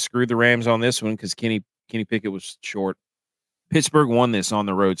Rams. Refs screwed the Rams on this one because Kenny Kenny Pickett was short. Pittsburgh won this on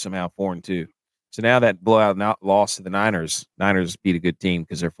the road somehow, 4-2. So now that blowout loss to the Niners. Niners beat a good team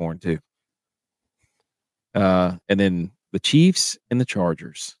because they're 4-2. And then the Chiefs and the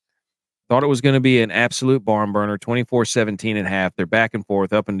Chargers. Thought it was going to be an absolute barn burner, 24-17 at half. They're back and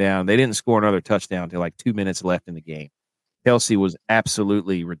forth, up and down. They didn't score another touchdown until like 2 minutes left in the game. Kelsey was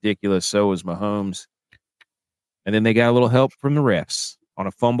absolutely ridiculous. So was Mahomes. And then they got a little help from the refs on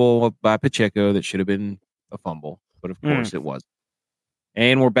a fumble by Pacheco that should have been a fumble, but of course it wasn't.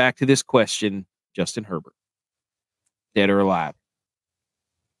 And we're back to this question, Justin Herbert. Dead or alive?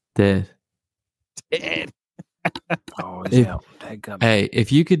 Dead. Oh, yeah. Hey,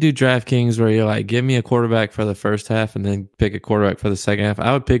 if you could do DraftKings where you're like, give me a quarterback for the first half and then pick a quarterback for the second half,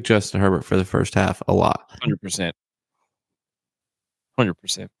 I would pick Justin Herbert for the first half a lot. 100%.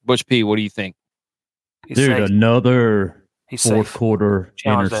 100%. Butch P, what do you think? Dude, another fourth safe. quarter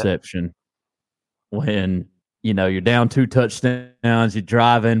Challenge interception. When, you're down 2 touchdowns, you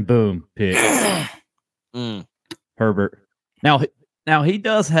drive in, boom, pick. Herbert. Now he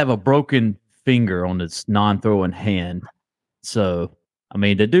does have a broken finger on his non-throwing hand. So, I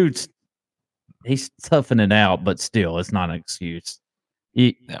mean, the dude's he's toughing it out, but still, it's not an excuse.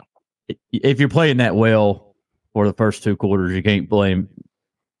 If you're playing that well for the first 2 quarters, you can't blame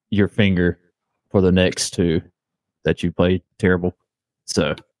your finger for the next 2 that you played terrible.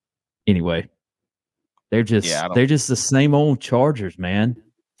 So, anyway, they're just the same old Chargers, man.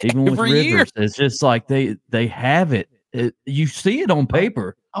 Even with Rivers, it's just like they have it. You see it on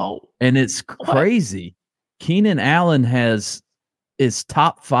paper. And it's crazy. Keenan Allen is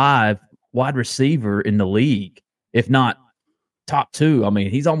top 5 wide receiver in the league, if not top 2. I mean,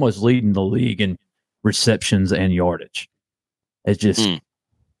 he's almost leading the league in receptions and yardage. It's just,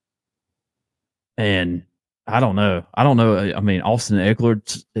 and I don't know. I mean, Austin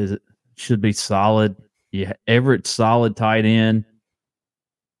Eckler should be solid. Yeah, Everett's solid tight end.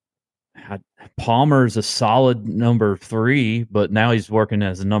 Palmer's a solid number 3, but now he's working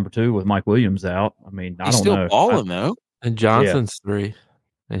as a number 2 with Mike Williams out. I mean, I don't know. He's still balling though. And Johnson's 3,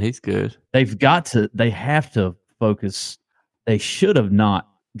 and he's good. They have to focus. They should have not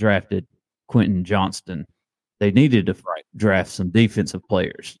drafted Quentin Johnston. They needed to draft some defensive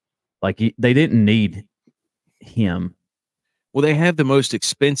players. Like they didn't need him. Well, they have the most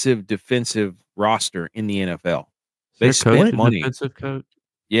expensive defensive roster in the NFL. They spent money. Defensive coach?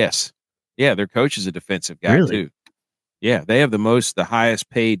 Yes. Yeah, their coach is a defensive guy too. Yeah, they have the highest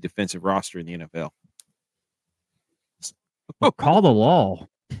paid defensive roster in the NFL. Well, call the law.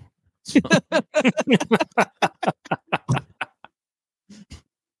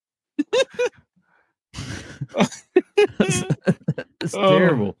 It's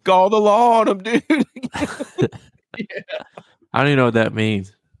terrible. Call the law on them, dude. I don't even know what that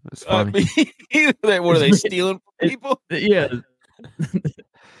means. It's funny. What are they stealing from people? Yeah.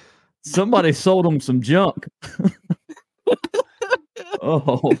 Somebody sold them some junk.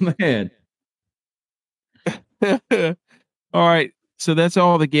 Oh, man. All right. So that's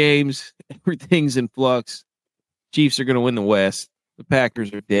all the games. Everything's in flux. Chiefs are going to win the West. The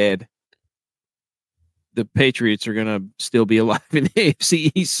Packers are dead. The Patriots are going to still be alive in the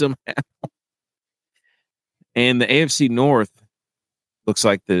AFC East somehow. And the AFC North looks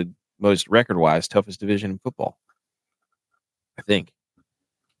like the most record-wise toughest division in football, I think.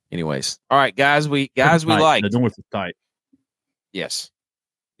 Anyways, all right, guys, we liked. The North is tight. Yes,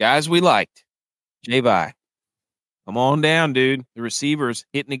 guys, we liked. J-Bye, come on down, dude. The receivers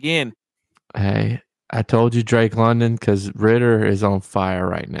hitting again. Hey, I told you Drake London because Ritter is on fire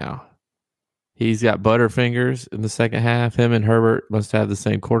right now. He's got butterfingers in the second half. Him and Herbert must have the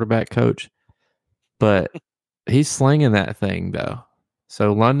same quarterback coach, but he's slinging that thing though.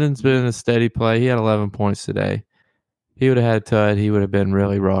 So London's been a steady play. He had 11 points today. He would have had Tud. He would have been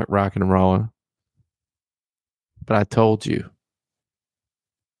really rocking and rolling. But I told you.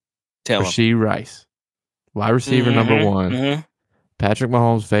 Tell him. Rashee Rice, wide receiver number 1. Patrick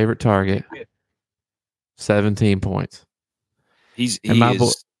Mahomes' favorite target. 17 points.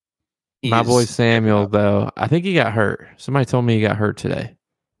 My boy Samuel, though, I think he got hurt. Somebody told me he got hurt today.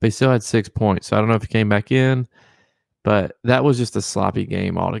 But he still had 6 points. So I don't know if he came back in. But that was just a sloppy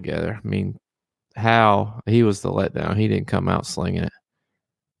game altogether. I mean, he was the letdown. He didn't come out slinging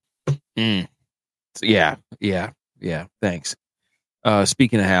it. Yeah. Thanks.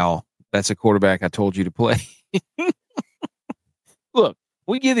 Speaking of Hal, that's a quarterback I told you to play. Look,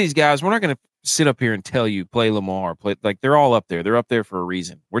 we give these guys, we're not going to sit up here and tell you play Lamar, they're all up there. They're up there for a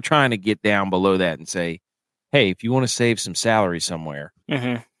reason. We're trying to get down below that and say, hey, if you want to save some salary somewhere,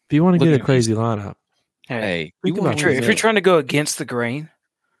 if you want to get a crazy lineup, if you're trying to go against the grain,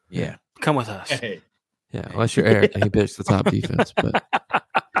 yeah, come with us. Hey, Yeah, unless you're Eric, he pitched the top defense. But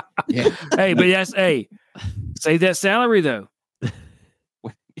Yeah. Hey, save that salary though.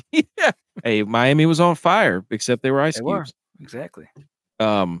 Yeah. Hey, Miami was on fire, except they were ice They were. cubes. Exactly.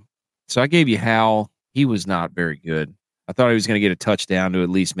 So I gave you Hal. He was not very good. I thought he was going to get a touchdown to at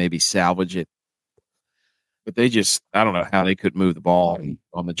least maybe salvage it. But they just, I don't know how they couldn't move the ball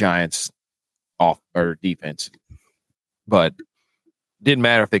on the Giants off or defense. But didn't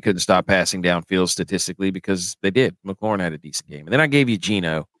matter if they couldn't stop passing downfield statistically because they did. McLaurin had a decent game. And then I gave you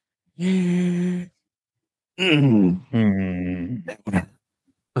Geno. That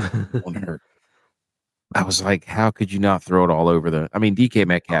one hurt. I was like, how could you not throw it all over the? I mean, DK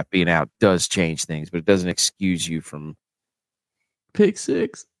Metcalf being out does change things, but it doesn't excuse you from pick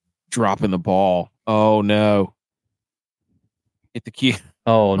six, dropping the ball. Oh no! Hit the key.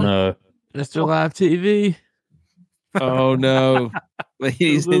 Oh no, Mr. Live TV. Oh no,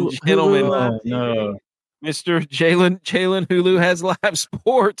 ladies and gentlemen. oh no. Mr. Jalen Hulu has live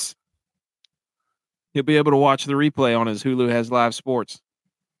sports. He'll be able to watch the replay on his Hulu has live sports.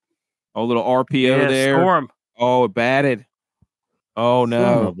 Oh, little RPO there. Storm. Oh, it batted. Oh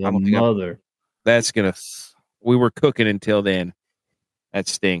no! Mother. That's gonna. We were cooking until then. That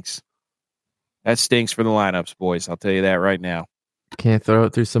stinks. That stinks for the lineups, boys. I'll tell you that right now. Can't throw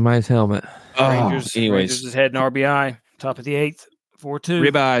it through somebody's helmet. Rangers Anyways, has had an RBI, top of the 8th,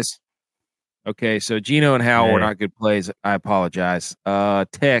 4-2. ribeyes. Okay, so Geno and Howell were not good plays. I apologize.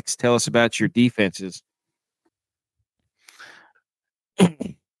 Tex, tell us about your defenses.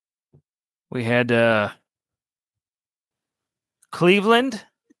 We had Cleveland,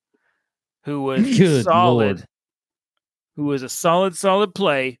 who was Good solid, Lord. who was a solid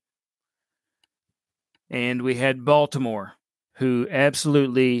play. And we had Baltimore, who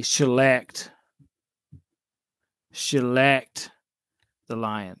absolutely shellacked the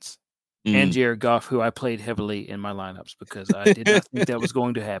Lions. And Jared Goff, who I played heavily in my lineups because I did not think that was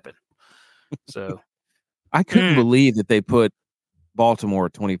going to happen. So I couldn't believe that they put Baltimore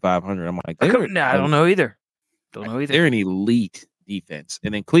at 2,500. I'm like, I don't know either. They're an elite defense.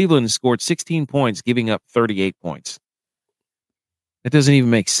 And then Cleveland scored 16 points, giving up 38 points. That doesn't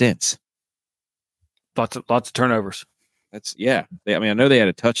even make sense. Lots of turnovers. I know they had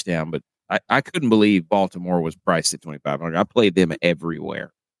a touchdown, but I couldn't believe Baltimore was priced at 2,500. I played them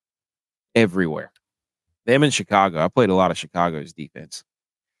everywhere. Them in Chicago. I played a lot of Chicago's defense.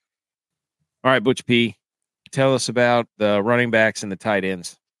 All right, Butch P, tell us about the running backs and the tight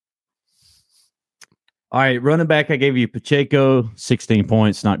ends. All right, running back, I gave you Pacheco, 16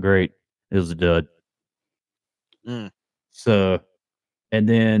 points. Not great. It was a dud. So, and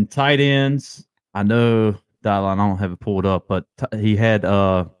then tight ends, I know, I don't have it pulled up, but he had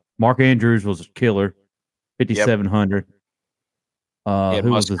Mark Andrews was a killer, 5,700.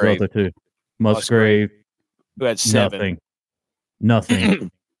 Who was his other two? Musgrave. Who had 7.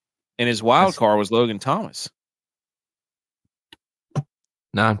 Nothing. And his wild card was Logan Thomas.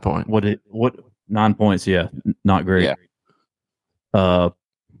 9 points. What 9 points? Yeah, not great. Yeah.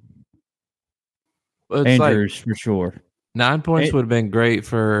 Andrews for sure. 9 points would have been great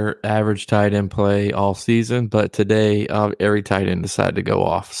for average tight end play all season, but today every tight end decided to go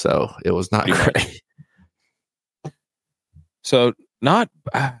off, so it was not great. So I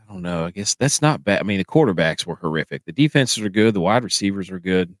don't know. I guess that's not bad. I mean, the quarterbacks were horrific. The defenses are good. The wide receivers are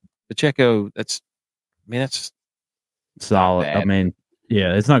good. Pacheco, that's solid. I mean,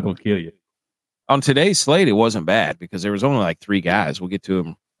 yeah, it's not going to kill you. On today's slate, it wasn't bad because there was only like 3 guys. We'll get to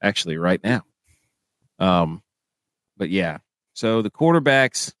them actually right now. But yeah, so the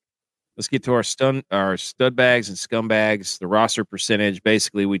quarterbacks. Let's get to our stud bags and scumbags. The roster percentage.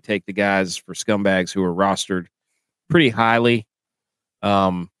 Basically, we take the guys for scumbags who are rostered pretty highly,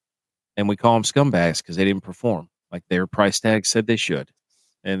 and we call them scumbags because they didn't perform like their price tag said they should.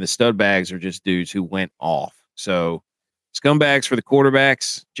 And the stud bags are just dudes who went off. So scumbags for the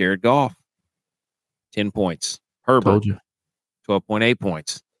quarterbacks: Jared Goff, 10 points. Herbert, 12.8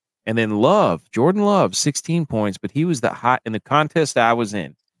 points. And then Jordan Love, 16 points, but he was in the contest I was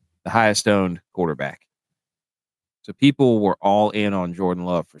in, the highest owned quarterback. So people were all in on Jordan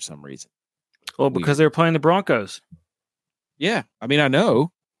Love for some reason. Well, because they were playing the Broncos. Yeah, I mean, I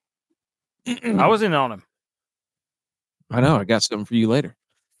know. I was in on him. I know. I got something for you later.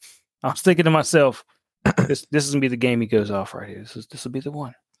 I was thinking to myself, this is gonna be the game he goes off right here. This will be the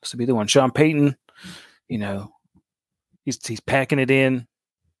one. This will be the one. Sean Payton, he's packing it in.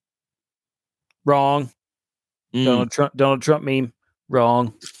 Wrong. Donald Trump meme.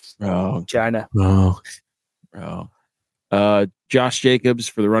 Wrong. China. Wrong. Josh Jacobs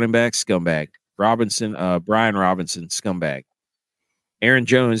for the running back, scumbag. Brian Robinson, scumbag. Aaron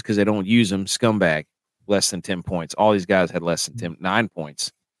Jones, because they don't use him, scumbag. less than 10 points. All these guys had less than 9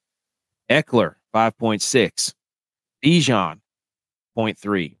 points. Eckler, 5.6. Bijan,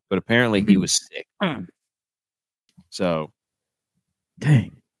 0.3. But apparently he was sick. So,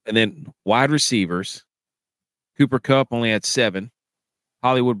 dang. And then wide receivers, Cooper Kupp only had 7.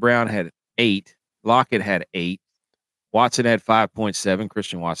 Hollywood Brown had 8. Lockett had 8. Watson had 5.7.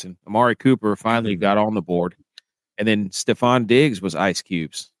 Christian Watson. Amari Cooper finally got on the board. And then Stephon Diggs was ice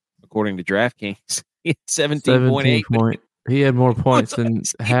cubes, according to DraftKings. He had 17.8. He had more points than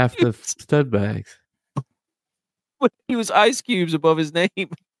half the stud bags. But he was ice cubes above his name.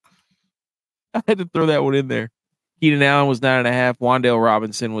 I had to throw that one in there. Keenan Allen was 9.5. Wan'Dale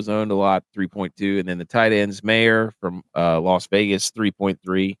Robinson was owned a lot, 3.2. And then the tight ends, Mayer from Las Vegas,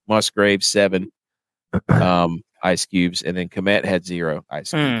 3.3. Musgrave, 7 ice cubes. And then Komet had 0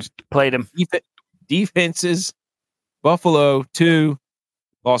 ice cubes. Played him. Defenses, Buffalo, 2.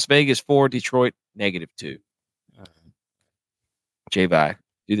 Las Vegas, 4. Detroit, -2. J-Vi,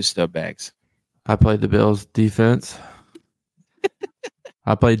 do the stub bags. I played the Bills defense.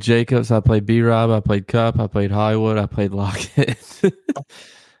 I played Jacobs. I played B-Rob. I played Cup. I played Hollywood. I played Lockett.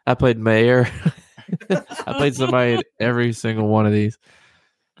 I played Mayer. I played somebody in every single one of these.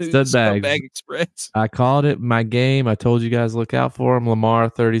 Stud bags. Bag Express. I called it my game. I told you guys look out for him. Lamar,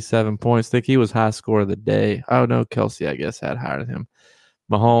 37 points. Think he was high score of the day. Oh, no, Kelsey, I guess, had higher than him.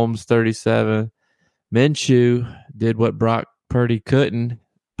 Mahomes, 37. Minshew did what Brock Purdy couldn't,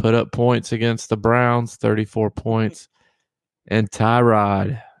 put up points against the Browns, 34 points. And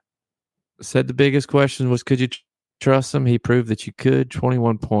Tyrod said the biggest question was, could you trust him? He proved that you could,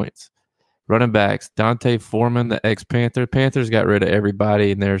 21 points. Running backs, Dante Foreman, the ex-Panther. Panthers got rid of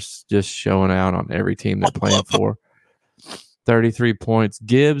everybody, and they're just showing out on every team they're playing for. 33 points.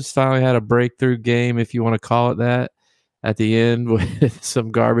 Gibbs finally had a breakthrough game, if you want to call it that, at the end with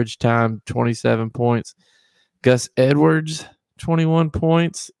some garbage time, 27 points. Gus Edwards, 21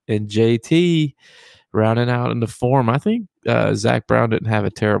 points. And JT rounding out into form. I think Zach Brown didn't have a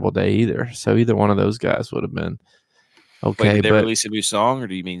terrible day either. So either one of those guys would have been okay. Wait, did they release a new song, or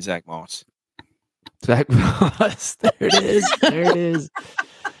do you mean Zach Moss? Zach Moss. There it is. There it is.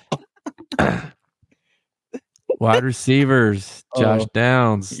 Wide receivers, Josh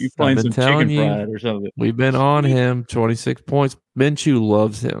Downs. You playing some chicken fried or something? We've been on him. 26 points. Minshew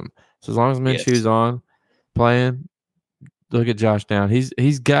loves him. So as long as Minshew's on playing, look at Josh Downs.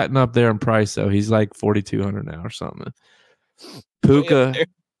 He's gotten up there in price though. He's like 4,200 now or something. Puka.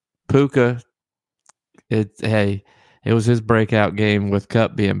 It was his breakout game with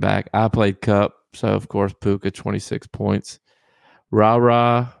Cup being back. I played Cup, so of course Puka 26 points.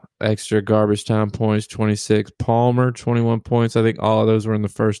 Ra extra garbage time points 26. Palmer 21 points. I think all of those were in the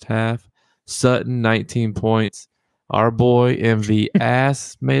first half. Sutton 19 points. Our boy MV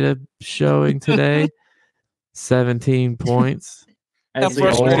Ass made a showing today. 17 points. He's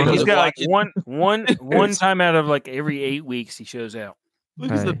got like one time out of like every 8 weeks he shows out.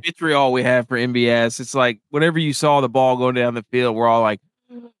 Look at the vitriol we have for MBS. It's like whenever you saw the ball going down the field, we're all like,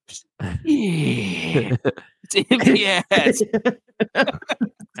 yeah, it's MBS.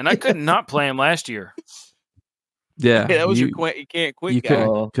 And I could not play him last year. Yeah, that was you can't quit you guy.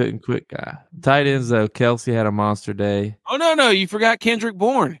 Couldn't quit guy. Tight ends though, Kelsey had a monster day. Oh no, you forgot Kendrick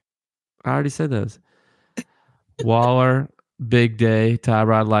Bourne. I already said those. Waller, big day.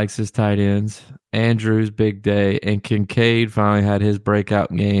 Tyrod likes his tight ends. Andrews, big day. And Kincaid finally had his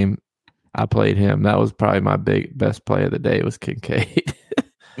breakout game. I played him. That was probably my best play of the day was Kincaid.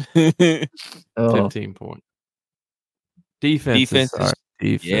 15 points. Defenses.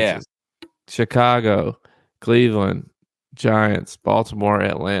 Yeah. Chicago, Cleveland, Giants, Baltimore,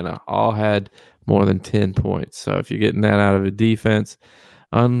 Atlanta all had more than 10 points. So if you're getting that out of a defense,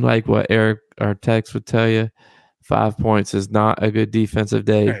 unlike what Eric, our text would tell you, 5 points is not a good defensive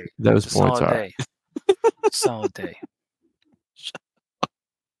day. Hey, those points are. Solid day.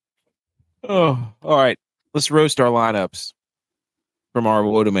 Oh, all right. Let's roast our lineups from our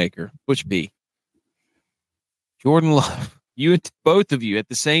Wodamaker. Butch B. Jordan Love. Both of you at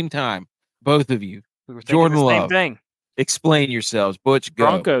the same time. Both of you. We were Jordan the Love. same thing. Explain yourselves. Butch, go.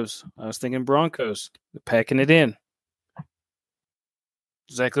 Broncos. I was thinking Broncos. Packing it in.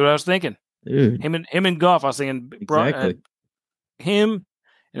 Exactly what I was thinking. Dude. Him and Goff. I was thinking Exactly. him,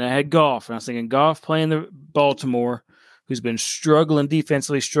 and I had Goff. And I was thinking Goff playing the Baltimore, who's been struggling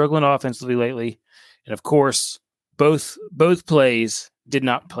defensively, struggling offensively lately. And of course, both plays did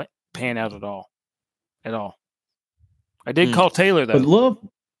not pan out at all. I did call Taylor though. But Love,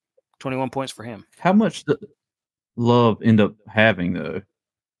 21 points for him. how much did Love end up having though?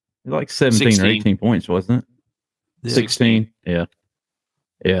 Like 17 16. or 18 points, wasn't it? Yeah. 16. Yeah.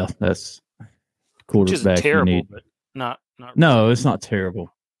 Yeah, that's Which isn't quarterback you terrible, need. but not really. No, it's not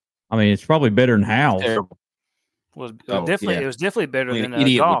terrible. I mean, it's probably better than Howell's. Terrible. Was Oh, definitely yeah. it was definitely better An than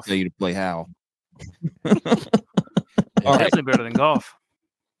idiot golf. would tell you to play Howell. It's All right. definitely better than golf.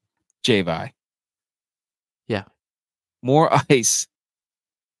 J-Vi. Yeah. More ice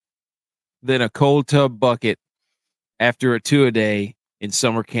than a cold tub bucket after a 2-a-day in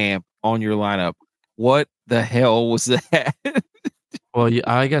summer camp on your lineup. What the hell was that? Well,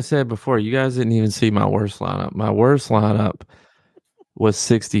 like I said before, you guys didn't even see my worst lineup. My worst lineup was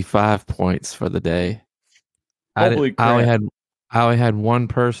 65 points for the day. Holy I crap. only had one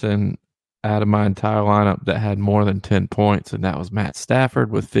person out of my entire lineup that had more than 10 points, and that was Matt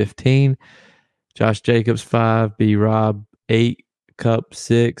Stafford with 15, Josh Jacobs 5, B Rob 8, Cup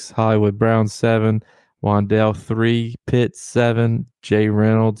 6, Hollywood Brown 7, Wandell 3, Pitt 7, Jay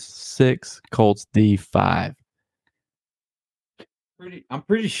Reynolds 6, Colts D 5. I'm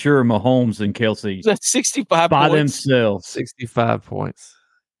pretty sure Mahomes and Kelsey That's 65 by points. themselves. 65 points.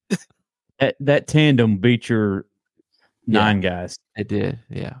 That tandem beat your 9 guys. It did,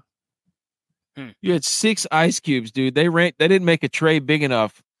 yeah. You had 6 ice cubes, dude. They didn't make a tray big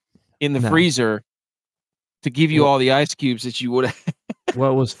enough in the freezer to give you all the ice cubes that you would have.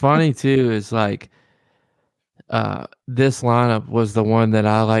 What was funny too is like this lineup was the one that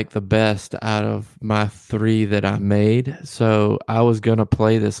I liked the best out of my 3 that I made. So I was gonna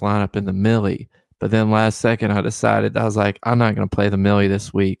play this lineup in the Millie, but then last second I decided I was like, I'm not gonna play the Millie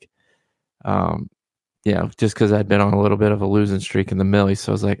this week. Just because I'd been on a little bit of a losing streak in the Millie,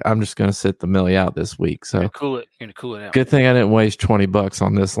 so I was like, I'm just gonna sit the Millie out this week. So You're gonna cool it out. Good thing I didn't waste $20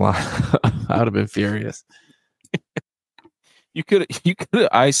 on this line. I would have been furious. You could have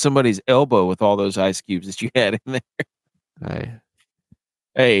iced somebody's elbow with all those ice cubes that you had in there.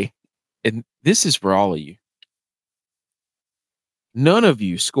 Hey, and this is for all of you. None of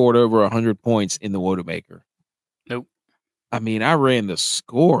you scored over 100 points in the Wodamaker. Nope. I mean, I ran the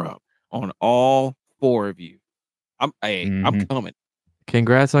score up on all 4 of you. I'm coming.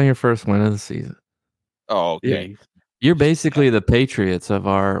 Congrats on your first win of the season. Oh, okay. Yeah. You're basically the Patriots of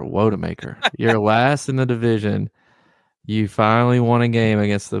our Wodamaker. You're last in the division. You finally won a game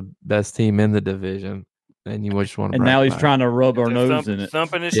against the best team in the division, and you just want to. And now he's trying to rub our nose in it.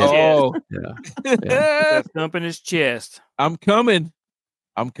 Thumping his chest. Oh, yeah. Thumping his chest. I'm coming.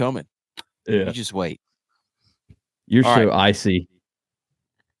 Yeah. You just wait. You're all so right. icy.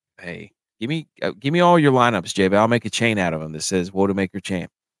 Hey, give me all your lineups, JB. I'll make a chain out of them that says Wodamaker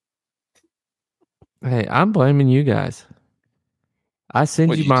champ. Hey, I'm blaming you guys. I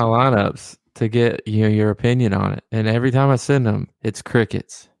send you my lineups to get your opinion on it, and every time I send them, it's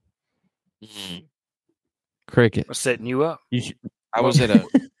crickets. Crickets. I'm setting you up. I was at a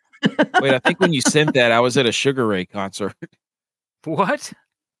wait. I think when you sent that, I was at a Sugar Ray concert. What?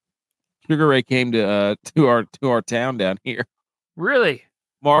 Sugar Ray came to our town down here. Really?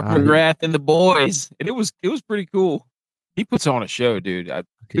 Mark McGrath and the boys, and it was pretty cool. He puts on a show, dude.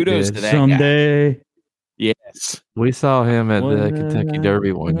 Kudos to that someday. guy. Yes, we saw him at the Kentucky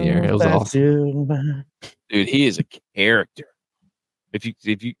Derby one year. It was awesome, dude. He is a character. If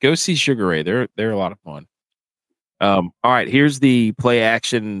you go see Sugar Ray, they're a lot of fun. All right, here's the play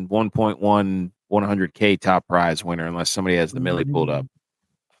action 1.1 100K top prize winner, unless somebody has the Millie pulled up.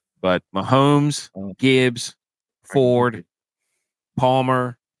 But Mahomes, Gibbs, Ford,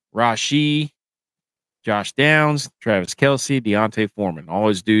 Palmer, Rashee, Josh Downs, Travis Kelce, Deontay Foreman, all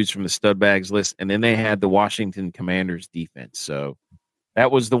those dudes from the stud bags list. And then they had the Washington Commanders defense. So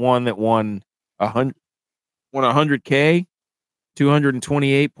that was the one that won 100K,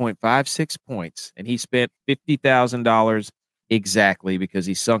 228.56 points. And he spent $50,000 exactly because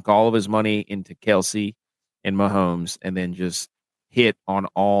he sunk all of his money into Kelce and Mahomes and then just hit on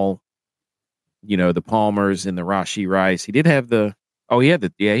all, the Palmers and the Rashee Rice. He did have he had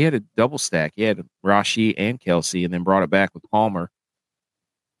a double stack. He had Rashee and Kelce and then brought it back with Palmer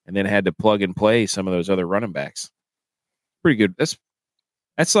and then had to plug and play some of those other running backs. Pretty good.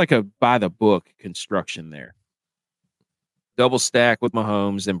 That's like a by the book construction there. Double stack with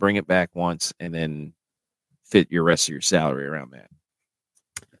Mahomes, then bring it back once and then fit your rest of your salary around that.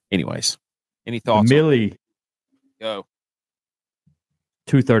 Anyways, any thoughts? Millie. Go.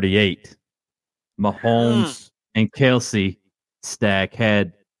 238. Mahomes and Kelce stack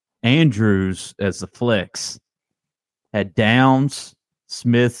had Andrews as the flex. Had Downs,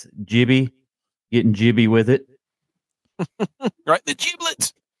 Smith, Jibby, getting jibby with it. Right, the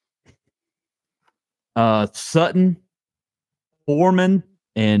giblets. Sutton, Foreman,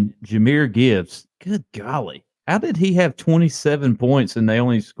 and Jahmyr Gibbs. Good golly. How did he have 27 points and they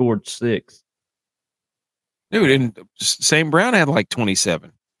only scored 6? Dude, and St. Brown had like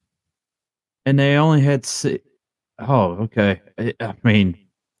 27. And they only had six. Oh, okay. I mean,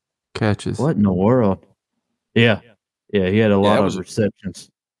 Catches. what in the world? Yeah. Yeah, he had a lot that of was receptions.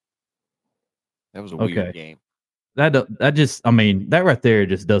 That was a Okay. weird game. That just, I mean, that right there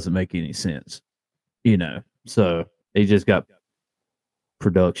just doesn't make any sense. So he just got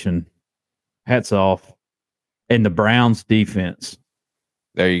production. Hats off. And the Browns defense.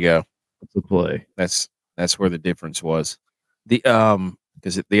 There you go. To play. That's where the difference was.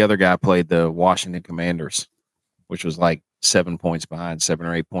 Because the other guy played the Washington Commanders, which was like 7 or 8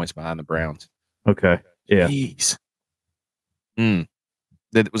 points behind the Browns. Okay. Yeah. Jeez.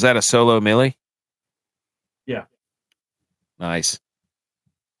 Was that a solo Millie? Yeah. Nice.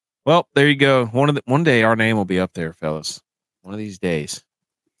 Well, there you go. One day our name will be up there, fellas. One of these days.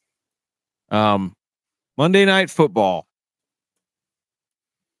 Monday Night Football.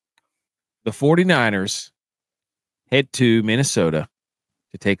 The 49ers head to Minnesota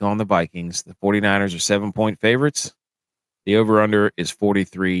to take on the Vikings. The 49ers are 7-point favorites. The over-under is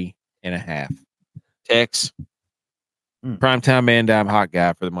 43.5. Tex, primetime man, dime hot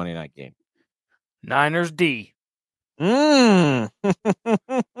guy for the Monday night game. Niners D. I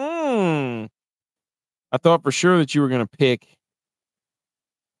thought for sure that you were going to pick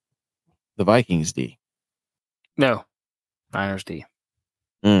the Vikings D. No, Niners D.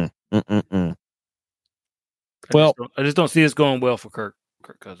 Well, I just don't see this going well for Kirk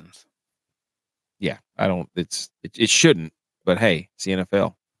Cousins. Yeah, I don't. It shouldn't. But hey, it's the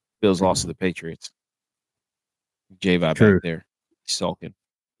NFL. Bills lost to the Patriots. J-Vi back there, he's sulking.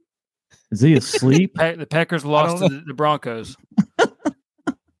 Is he asleep? The Packers lost to the Broncos.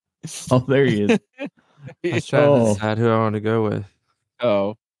 Oh, there he is. I was trying to decide who I want to go with.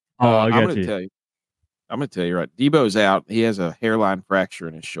 I got I'm you. I'm going to tell you right. Debo's out. He has a hairline fracture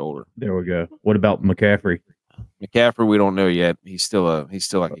in his shoulder. There we go. What about McCaffrey? McCaffrey, we don't know yet. He's still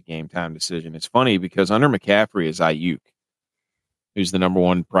like a game time decision. It's funny because under McCaffrey is Ayuk, who's the number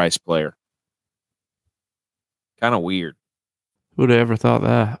one price player. Kind of weird. Who'd have ever thought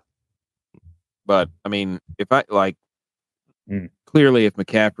that? But I mean, clearly if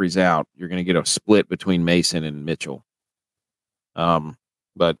McCaffrey's out, you're going to get a split between Mason and Mitchell.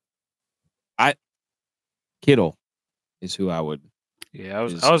 But Kittle is who I would. Yeah, I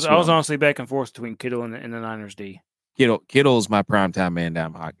was honestly back and forth between Kittle and the Niners D. Kittle's my primetime man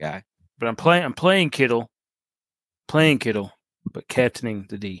down hot guy. But I'm playing Kittle, but captaining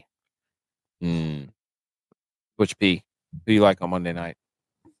the D. Which P? Who you like on Monday night?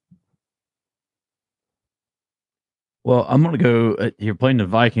 Well, I'm going to go. You're playing the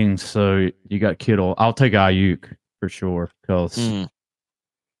Vikings, so you got Kittle. I'll take Ayuk for sure because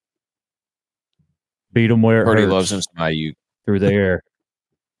beat them where it Purdy hurts. loves him some Ayuk. Through the air.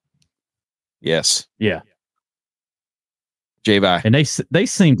 Yes. Yeah. J-Bye. And they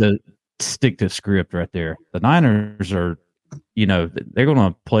seem to stick to script right there. The Niners are, they're going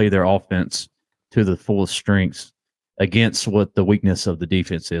to play their offense to the fullest strengths against what the weakness of the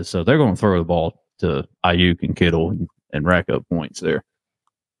defense is. So they're going to throw the ball to Ayuk and Kittle and rack up points there.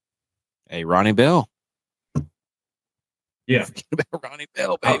 Hey, Ronnie Bell. Yeah. Forget about Ronnie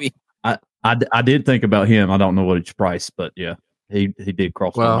Bell, baby. I did think about him. I don't know what his price, but yeah, he did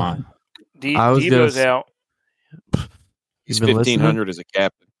cross my mind. Debo's out. He's 1,500 as a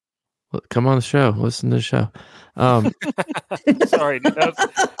captain. Come on the show. Listen to the show. Sorry, I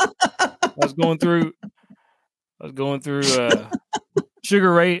was going through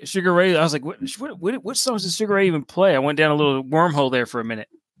Sugar Ray. I was like, what songs does Sugar Ray even play? I went down a little wormhole there for a minute.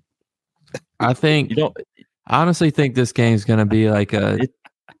 I honestly think this game's going to be like a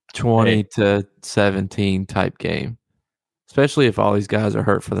 20-17 type game, especially if all these guys are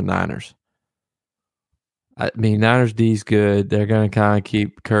hurt for the Niners. I mean, Niners D's good. They're going to kind of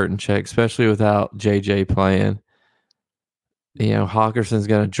keep Kurt in check, especially without JJ playing. Hawkinson's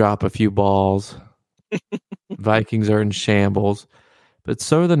going to drop a few balls. Vikings are in shambles, but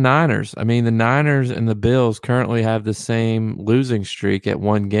so are the Niners. I mean, the Niners and the Bills currently have the same losing streak at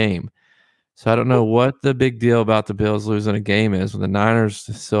one game. So I don't know what the big deal about the Bills losing a game is when the Niners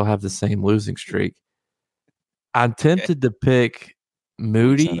still have the same losing streak. I'm tempted to pick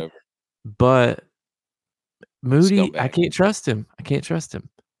Moody, but Moody, I can't trust him.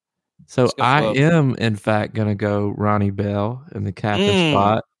 So I am, in fact, going to go Ronnie Bell in the captain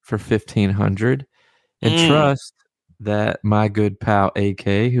spot for 1,500 and trust that my good pal AK,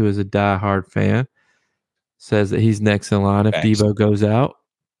 who is a diehard fan, says that he's next in line if Debo goes out.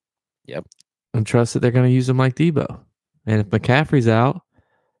 Yep. And trust that they're going to use him like Debo. And if McCaffrey's out,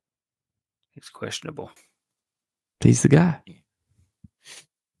 he's questionable. He's the guy.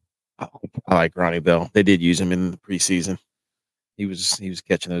 I like Ronnie Bell. They did use him in the preseason. He was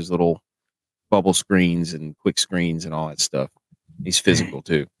catching those little bubble screens and quick screens and all that stuff. He's physical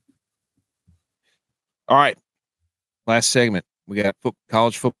too. All right. Last segment. We got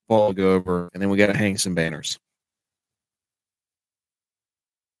college football to go over, and then we got to hang some banners.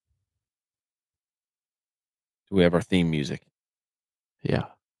 Do we have our theme music? Yeah.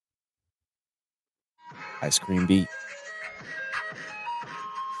 Ice cream beat.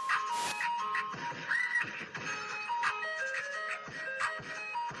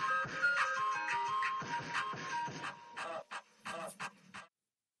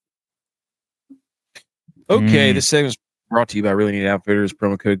 Okay, this segment is brought to you by Really Need Outfitters.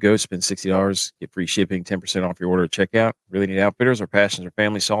 Promo code GHOST. Spend $60. Get free shipping, 10% off your order at checkout. Really Need Outfitters. Our passions are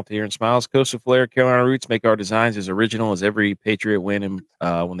family, salty air, and smiles. Coastal flair, Carolina roots make our designs as original as every Patriot win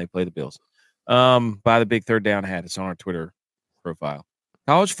when they play the Bills. Buy the big third down hat. It's on our Twitter profile.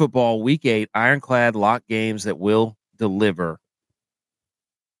 College football, week 8, ironclad lock games that will deliver.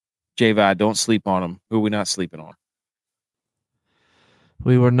 J-Vi, don't sleep on them. Who are we not sleeping on?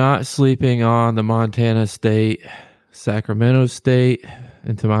 We were not sleeping on the Montana State, Sacramento State.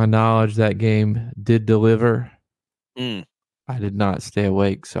 And to my knowledge, that game did deliver. I did not stay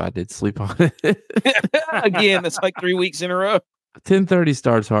awake, so I did sleep on it. Again, that's like 3 weeks in a row. 10:30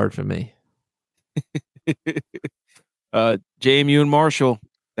 starts hard for me. JMU and Marshall,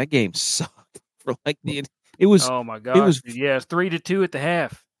 that game sucked for like it was. Oh my god! It's 3-2 at the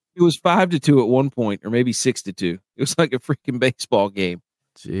half. It was 5-2 at one point, or maybe 6-2. It was like a freaking baseball game.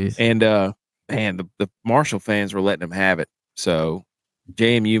 Jeez. And man, the Marshall fans were letting them have it. So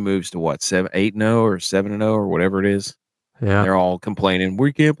JMU moves to what, 8-0 or 7-0 or whatever it is. Yeah, they're all complaining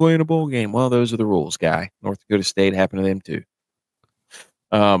we can't play in a bowl game. Well, those are the rules, guy. North Dakota State happened to them too.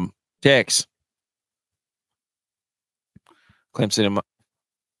 Tex, Clemson.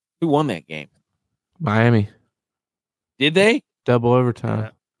 Who won that game? Miami. Did they? Double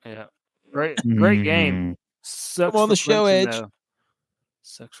overtime. Yeah. Great game. Sucks Come on the show, Clemson, Edge. though.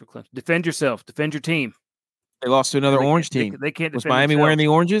 Sucks for Clemson. Defend yourself. Defend your team. They lost to another orange team. They can't. Was Miami wearing the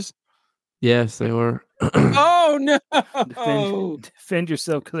oranges? Yes, they were. Oh no! Defend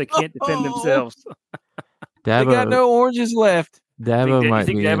yourself because they can't defend themselves. They got no oranges left. Dabo might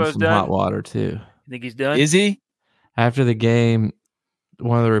be in some done? hot water too. You think he's done? Is he? After the game,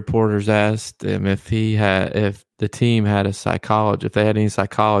 one of the reporters asked him if the team had a psychologist, if they had any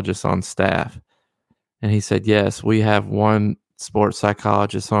psychologists on staff, and he said, "Yes, we have one sports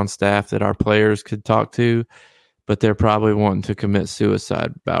psychologist on staff that our players could talk to, but they're probably wanting to commit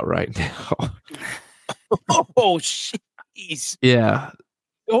suicide about right now." Oh, jeez. Yeah.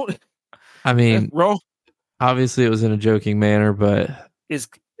 I mean, obviously it was in a joking manner, but is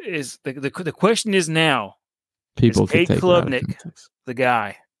the question is now? People is could take Klubnik the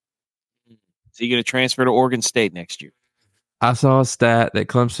guy? Is he going to transfer to Oregon State next year? I saw a stat that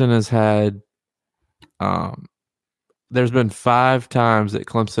Clemson has had. There's been 5 times that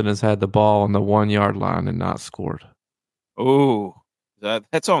Clemson has had the ball on the 1-yard line and not scored. Oh,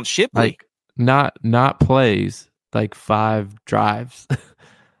 that's on Shipley. Like not plays, like 5 drives.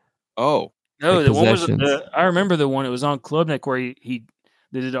 Oh no, like the one was I remember the one. It was on Klubnik where he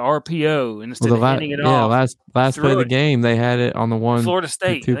did an RPO and instead of handing it off. Yeah, last play of the game they had it on the one. Florida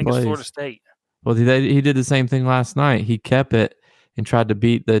State. I think it's Florida State. Well, he did the same thing last night. He kept it and tried to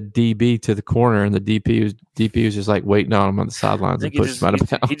beat the DB to the corner, and the DP was just like waiting on him on the sidelines and pushed him out of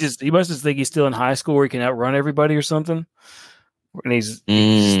bounds. He must just think he's still in high school where he can outrun everybody or something. And he's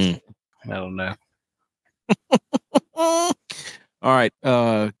I don't know. All right,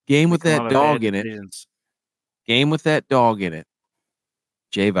 game with that dog in it. Game with that dog in it.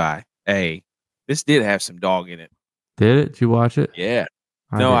 J-Vi. Hey, this did have some dog in it. Did it? Did you watch it? Yeah.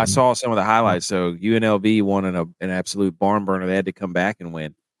 I saw some of the highlights. So UNLV won an absolute barn burner. They had to come back and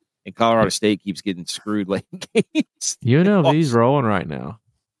win. And Colorado State keeps getting screwed late in games. UNLV's rolling right now.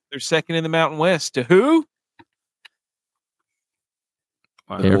 They're second in the Mountain West. To who?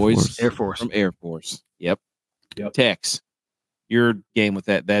 Air Force. From Air Force. Yep. Tex, your game with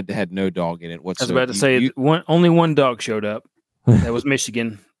that had no dog in it whatsoever. I was about to say, only one dog showed up. That was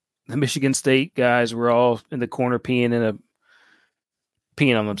Michigan. The Michigan State guys were all in the corner peeing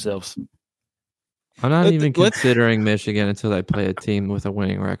on themselves. I'm not even considering Michigan until they play a team with a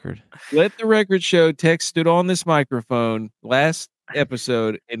winning record. Let the record show Tex stood on this microphone last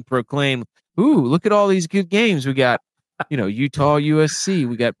episode and proclaimed, "Ooh, look at all these good games we got. Utah, USC.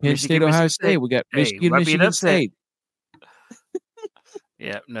 We got Penn State, Ohio State. We got Michigan State."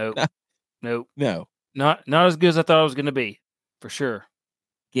 Yeah, no. Not as good as I thought it was going to be, for sure.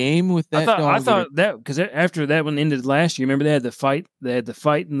 Game with that. I thought that because after that one ended last year, remember they had the fight. They had the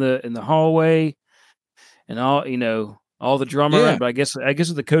fight in the hallway, and all all the drama Yeah. around. But I guess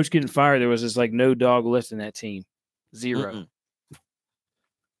with the coach getting fired, there was just like no dog left in that team. Zero.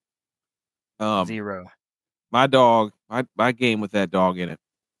 Zero. My dog, my game with that dog in it.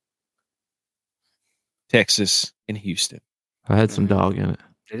 Texas and Houston. I had some dog in it.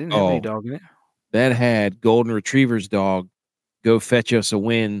 They didn't have any dog in it. That had Golden Retriever's dog go fetch us a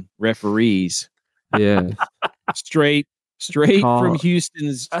win referees. Yeah. Straight from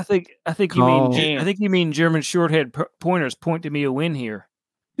Houston's. I think you mean German shorthead pointers point to me a win here.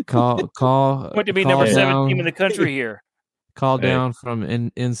 Point to me number 7 team in the country here. Call down from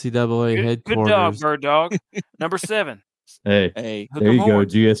NCAA headquarters. Good dog, bird dog. Number 7. Hey, there you go,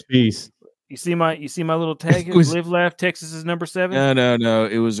 GSPs. You see my little tag here? Live Laugh Texas is number 7. No.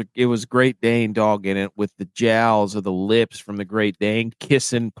 It was Great Dane dog in it with the jowls of the lips from the Great Dane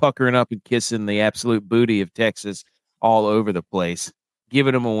puckering up and kissing the absolute booty of Texas all over the place,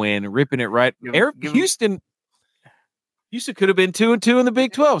 giving them a win, ripping it right. Houston could have been 2-2 in the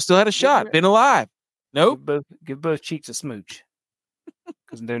Big 12, still had a shot, been alive. Nope. Give both cheeks a smooch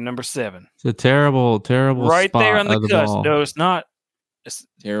because they're number 7. It's a terrible right spot there on the cusp. ball. No, it's not. It's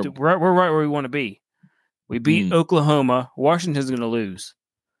terrible. We're right where we want to be. We beat Oklahoma. Washington's going to lose.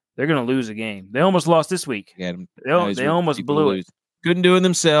 They're going to lose a game. They almost lost this week. They almost blew it. Couldn't do it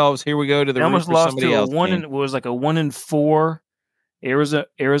themselves. Here we go to the. They almost lost to else a 1-4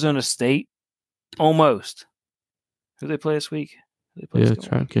 Arizona State. Almost. Who they play this week?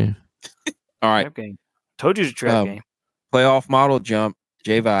 Trap game. All right. Trap game. Told you it's a trap game. Playoff model jump.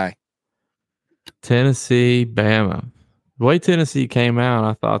 J-Vi. Tennessee, Bama. The way Tennessee came out,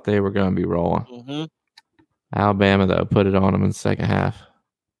 I thought they were going to be rolling. Mm-hmm. Alabama, though, put it on them in the second half.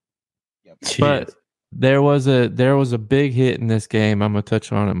 Yep. But there was a big hit in this game. I'm going to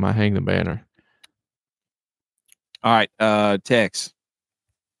touch on it in my Hang the Banner. All right. Tex.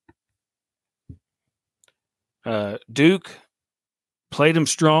 Duke played them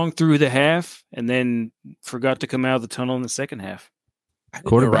strong through the half and then forgot to come out of the tunnel in the second half.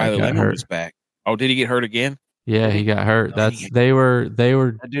 Quarterback got hurt. Was back. Oh, did he get hurt again? Yeah, he got hurt. They were.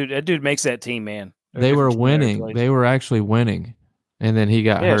 That dude makes that team, man. They were winning. They were actually winning, and then he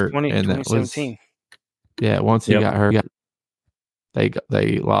got hurt. 2017. Once he got hurt,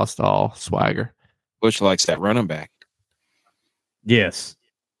 they lost all swagger. Bush likes that running back. Yes,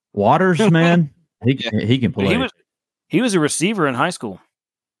 Waters, man, he can play. He was a receiver in high school.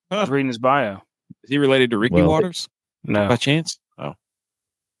 I was reading his bio. Is he related to Ricky Waters? No, by chance. Oh,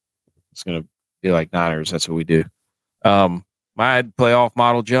 it's gonna be like Niners. That's what we do. My playoff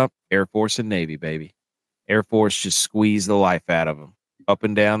model jump, Air Force and Navy, baby. Air Force just squeezed the life out of them up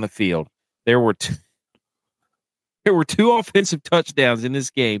and down the field. There were two offensive touchdowns in this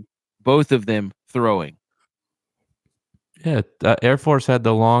game, both of them throwing. Yeah, Air Force had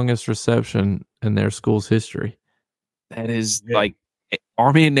the longest reception in their school's history. That is like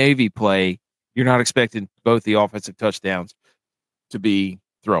Army and Navy play. You're not expecting both the offensive touchdowns to be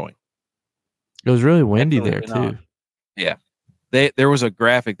throwing. It was really windy there too. Yeah. There was a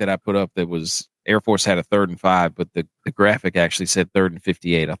graphic that I put up that was Air Force had a 3rd and 5, but the graphic actually said 3rd and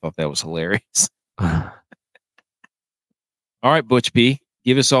 58. I thought that was hilarious. All right, Butch P,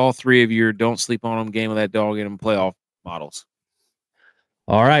 give us all 3 of your don't sleep on them game of that dog in them playoff models.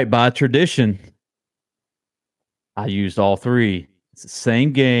 All right, by tradition, I used all 3. It's the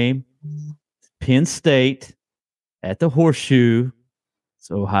same game. Penn State at the Horseshoe. It's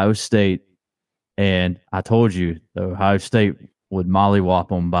Ohio State. And I told you, the Ohio State would mollywop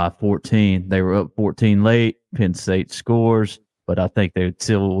them by 14. They were up 14 late. Penn State scores, but I think they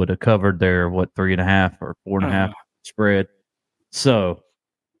still would have covered their 3.5 or 4.5 spread. So,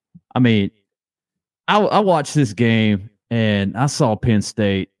 I mean, I watched this game and I saw Penn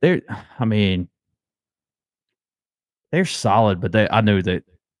State. They're solid, but I knew that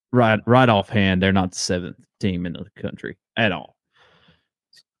right offhand they're not the 7th team in the country at all.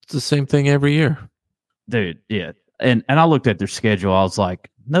 It's the same thing every year. Dude, yeah. And I looked at their schedule. I was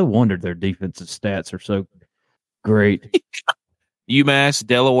like, no wonder their defensive stats are so great. UMass,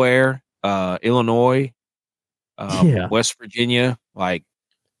 Delaware, Illinois, West Virginia. Like,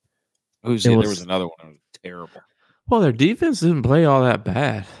 there was another one that was terrible. Well, their defense didn't play all that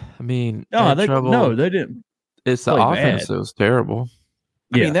bad. I mean, they didn't. It's the offense that was terrible.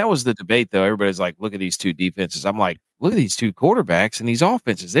 I mean, that was the debate, though. Everybody's like, look at these 2 defenses. I'm like, look at these 2 quarterbacks and these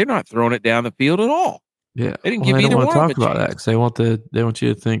offenses. They're not throwing it down the field at all. Yeah, they didn't give either one. They don't want to talk about that because they want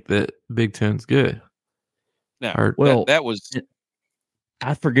you to think that Big Ten's good. No, that was.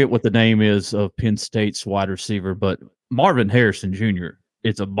 I forget what the name is of Penn State's wide receiver, but Marvin Harrison Jr.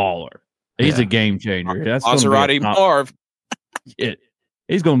 is a baller. He's a game changer. That's Maserati Marv.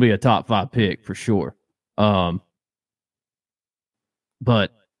 He's going to be a top 5 pick for sure.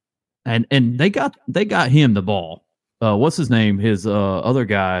 but and they got him the ball. What's his name? His other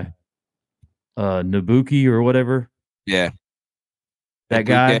guy, Nabuki or whatever. Yeah. That Ibuke.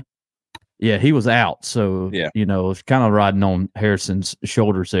 guy. Yeah, he was out. So Yeah. it's kind of riding on Harrison's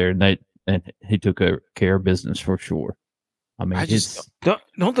shoulders there, and he took care of business for sure. I mean,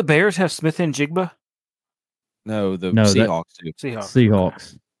 don't the Bears have Smith and Jigba? No, the Seahawks do.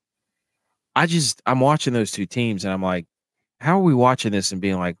 Seahawks. Okay. I'm watching those two teams and I'm like, how are we watching this and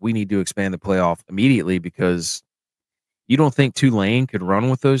being like, we need to expand the playoff immediately because you don't think Tulane could run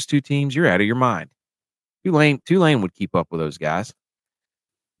with those two teams? You're out of your mind. Tulane would keep up with those guys.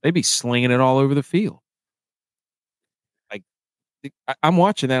 They'd be slinging it all over the field. Like, I'm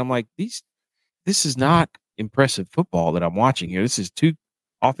watching that. I'm like, this is not impressive football that I'm watching here. This is two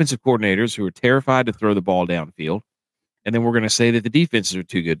offensive coordinators who are terrified to throw the ball downfield. And then we're going to say that the defenses are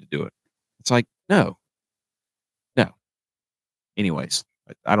too good to do it. It's like, no. Anyways,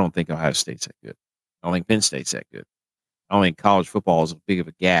 I don't think Ohio State's that good. I don't think Penn State's that good. I don't think college football is as big of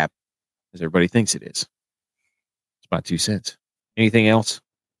a gap as everybody thinks it is. It's my 2 cents. Anything else?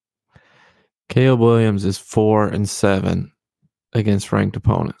 Caleb Williams is 4-7 against ranked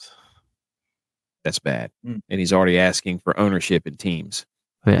opponents. That's bad. And he's already asking for ownership in teams.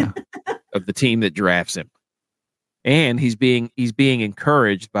 Yeah. Of the team that drafts him. And he's being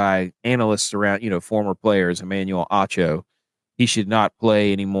encouraged by analysts around, former players, Emmanuel Acho. He should not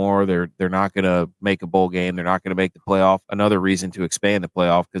play anymore. They're not going to make a bowl game. They're not going to make the playoff. Another reason to expand the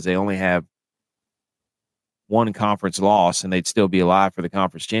playoff because they only have one conference loss and they'd still be alive for the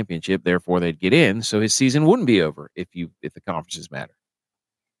conference championship. Therefore, they'd get in. So his season wouldn't be over if the conferences matter.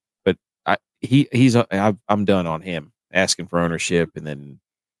 But I'm done on him asking for ownership and then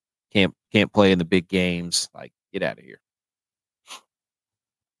can't play in the big games. Like, get out of here.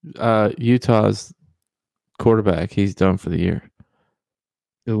 Utah's quarterback, he's done for the year.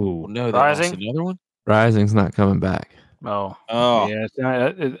 Oh no, Rising? Another one. Rising's not coming back. Oh, yeah.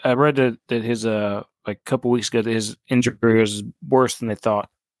 I read that his like a couple weeks ago that his injury was worse than they thought.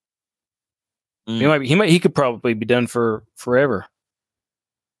 He could probably be done for forever.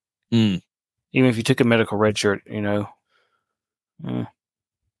 Even if you took a medical red shirt, They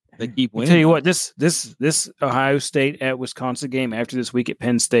keep winning. I'll tell you what, this Ohio State at Wisconsin game after this week at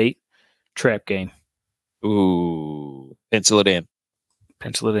Penn State, trap game. Ooh, pencil it in,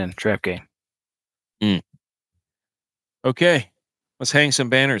 trap game. Okay, let's hang some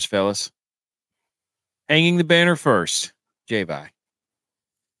banners, fellas. Hanging the banner first, J-Vi.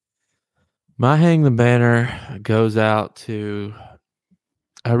 My hang the banner goes out to.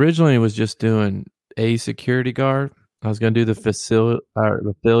 I originally was just doing a security guard. I was going to do the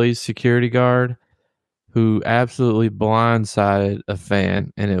Phillies security guard, who absolutely blindsided a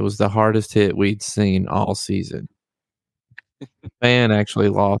fan, and it was the hardest hit we'd seen all season. The fan actually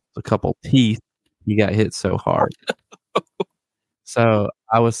lost a couple teeth. He got hit so hard. So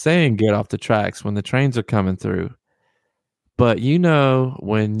I was saying get off the tracks when the trains are coming through. But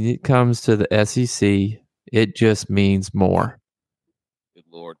when it comes to the SEC, it just means more. Good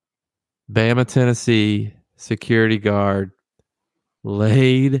Lord. Bama, Tennessee, security guard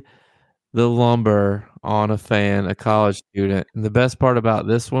laid the lumber on a fan, a college student. And the best part about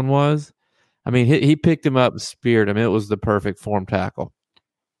this one was, he picked him up and speared him. It was the perfect form tackle.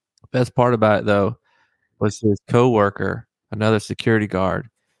 Best part about it, though, was his coworker, another security guard,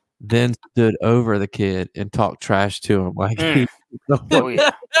 then stood over the kid and talked trash to him. Like, so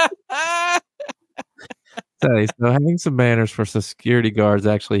having some manners for some security guards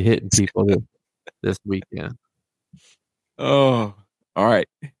actually hitting people this weekend. Oh, all right.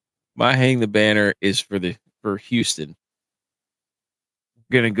 My hang the banner is for Houston.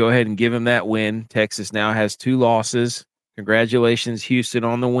 Going to go ahead and give him that win. Texas now has 2 losses. Congratulations, Houston,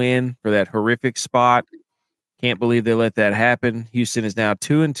 on the win for that horrific spot. Can't believe they let that happen. Houston is now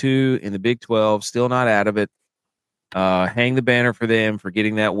 2-2 in the Big 12, still not out of it. Hang the banner for them for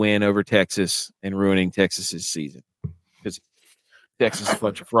getting that win over Texas and ruining Texas's season. Because Texas is a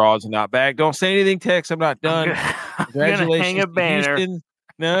bunch of frauds and not back. Don't say anything, Tex. I'm not done. Congratulations, hang a banner. Houston.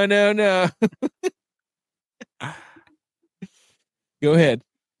 No. Go ahead.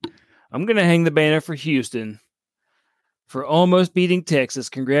 I'm going to hang the banner for Houston for almost beating Texas.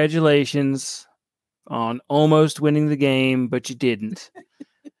 Congratulations on almost winning the game, but you didn't.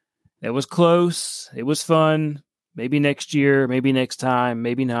 It was close. It was fun. Maybe next year, maybe next time,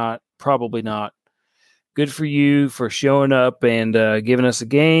 maybe not, probably not. Good for you for showing up and giving us a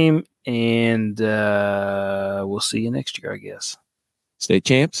game, and we'll see you next year, I guess. State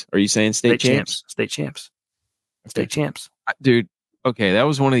champs? Are you saying state champs? State champs. State champs. Dude, okay, that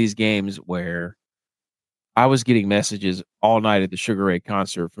was one of these games where I was getting messages all night at the Sugar Ray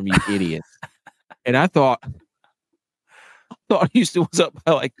concert from you idiots. And I thought Houston was up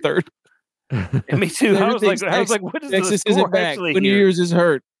by like 30. Me too. I was like, what is Texas the score isn't back. actually Quinn here? Ewers is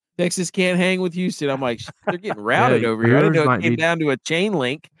hurt. Texas can't hang with Houston. I'm like, they're getting routed over here. I didn't know it came down to a chain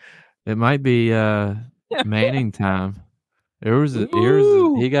link. It might be Manning time.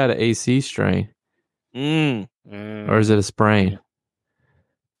 He got an AC strain. Or is it a sprain?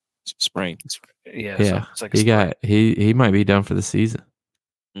 Sprain. Yeah. So he might be done for the season.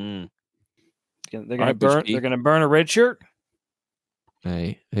 They're gonna burn a red shirt.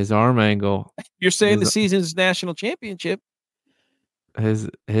 Hey, his arm angle. You're saying the season's national championship.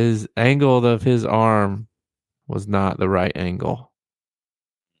 His angle of his arm was not the right angle.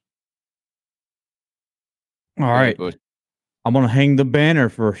 All right. I'm going to hang the banner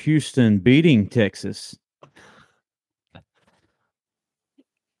for Houston beating Texas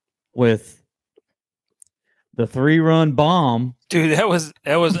with the 3-run bomb. Dude, that was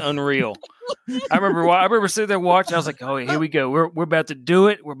unreal. I remember sitting there watching. I was like, "Oh, here we go. We're about to do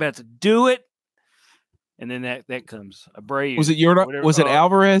it. We're about to do it." And then that comes a brave. Was it was it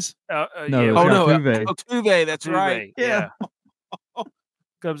Alvarez? No, yeah, Altuve. That's Altuve, right. Yeah.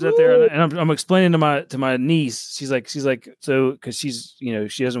 Comes up there, and I'm explaining to my niece. She's like, so because she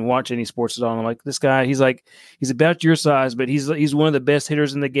doesn't watch any sports at all. And I'm like, this guy, he's about your size, but he's one of the best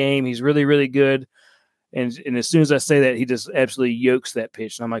hitters in the game. He's really, really good. And as soon as I say that, he just absolutely yokes that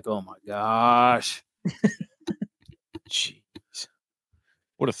pitch. And I'm like, oh my gosh. Jeez.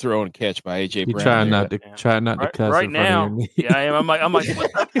 What a throw and catch by AJ Brown. Try not to cuss right now. Yeah, I am. I'm like,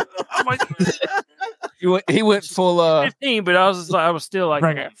 he went full 15, but I was still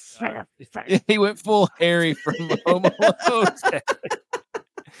like, he went full Harry from Home Alone.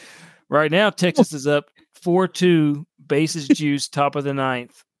 Right now, Texas is up 4-2, bases juiced, top of the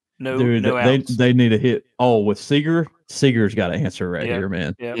ninth. No outs. They need a hit. Oh, with Seager. Seager's got to answer here,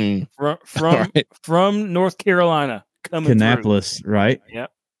 man. Yeah. From North Carolina, coming Kannapolis, through. Right?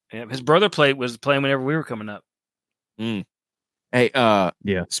 Yep. His brother was playing whenever we were coming up. Hey,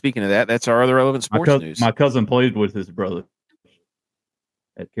 yeah. Speaking of that, that's our other relevant sports news. My cousin played with his brother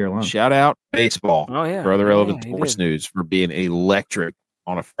at Carolina. Shout out baseball. Oh yeah, for other relevant sports news for being electric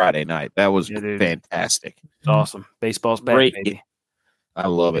on a Friday night. That was fantastic. It's awesome. Baseball's back, baby. I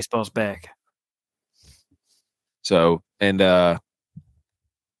love it. Baseball's back. So, and the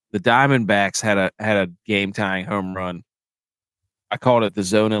Diamondbacks had a game tying home run. I called it the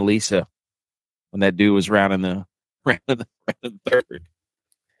Zona Lisa when that dude was rounding the third.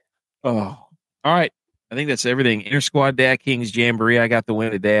 Oh, all right. I think that's everything. Inter-squad DraftKings Jamboree. I got the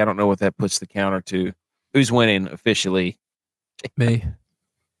win today. I don't know what that puts the counter to. Who's winning officially? Me.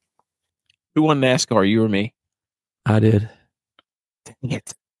 Who won NASCAR? You or me? I did. Dang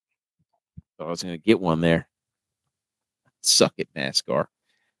it. Thought I was going to get one there. Suck at NASCAR.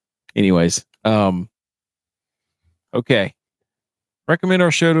 Anyways, okay. Recommend our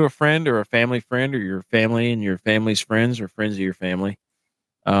show to a friend or a family friend or your family and your family's friends or friends of your family.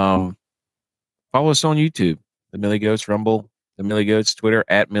 Follow us on YouTube, the Millie Goats, Rumble, the Millie Goats, Twitter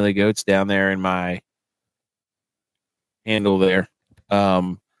at Millie Goats down there in my handle there.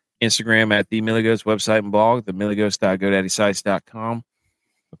 Instagram at the Millie Goats website and blog, the milliegoats.godaddysites.com.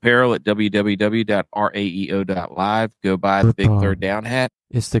 Apparel at www.raeo.live. Go buy the big third down hat.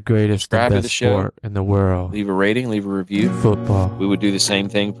 It's the greatest Subscribe and to best the show. sport in the world. Leave a rating, leave a review. Football. We would do the same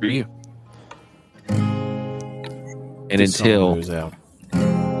thing for you. And until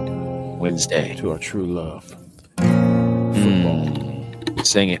Wednesday. To our true love.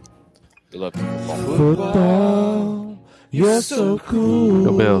 Sing it. We love you, football. Football. You're so cool.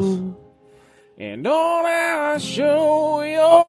 Go Bills. And on our show,